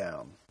crumbling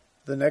down."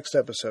 The next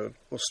episode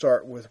will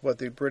start with what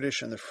the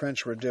British and the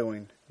French were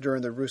doing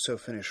during the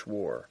Russo-Finnish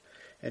War,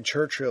 and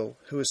Churchill,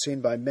 who is seen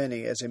by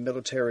many as a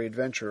military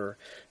adventurer,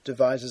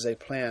 devises a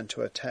plan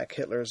to attack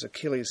Hitler's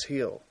Achilles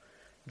heel,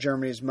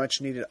 Germany's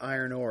much-needed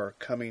iron ore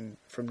coming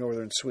from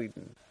northern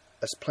Sweden.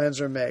 As plans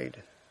are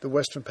made, the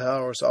Western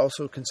powers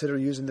also consider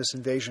using this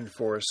invasion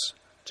force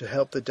to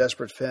help the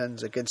desperate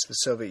Finns against the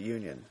Soviet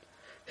Union.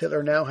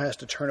 Hitler now has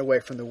to turn away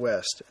from the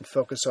West and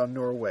focus on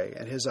Norway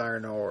and his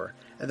iron ore,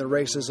 and the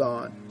race is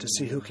on to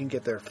see who can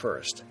get there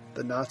first,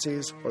 the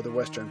Nazis or the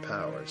Western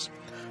powers.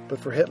 But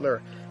for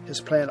Hitler,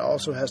 his plan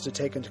also has to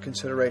take into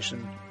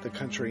consideration the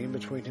country in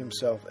between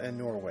himself and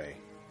Norway,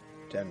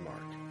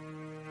 Denmark.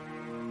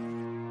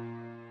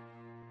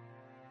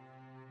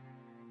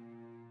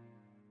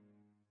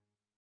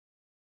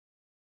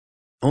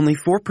 Only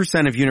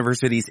 4% of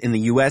universities in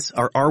the U.S.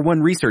 are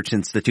R1 research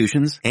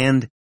institutions,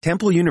 and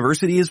Temple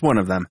University is one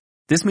of them.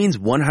 This means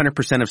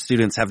 100% of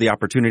students have the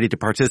opportunity to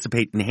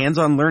participate in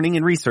hands-on learning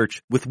and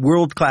research with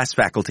world-class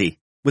faculty.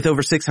 With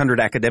over 600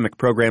 academic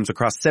programs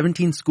across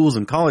 17 schools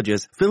and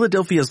colleges,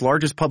 Philadelphia's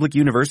largest public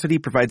university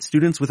provides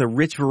students with a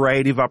rich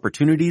variety of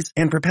opportunities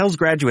and propels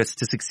graduates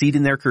to succeed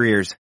in their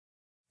careers.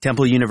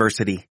 Temple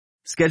University.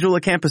 Schedule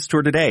a campus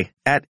tour today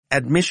at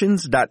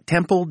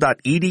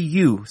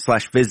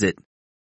admissions.temple.edu/visit.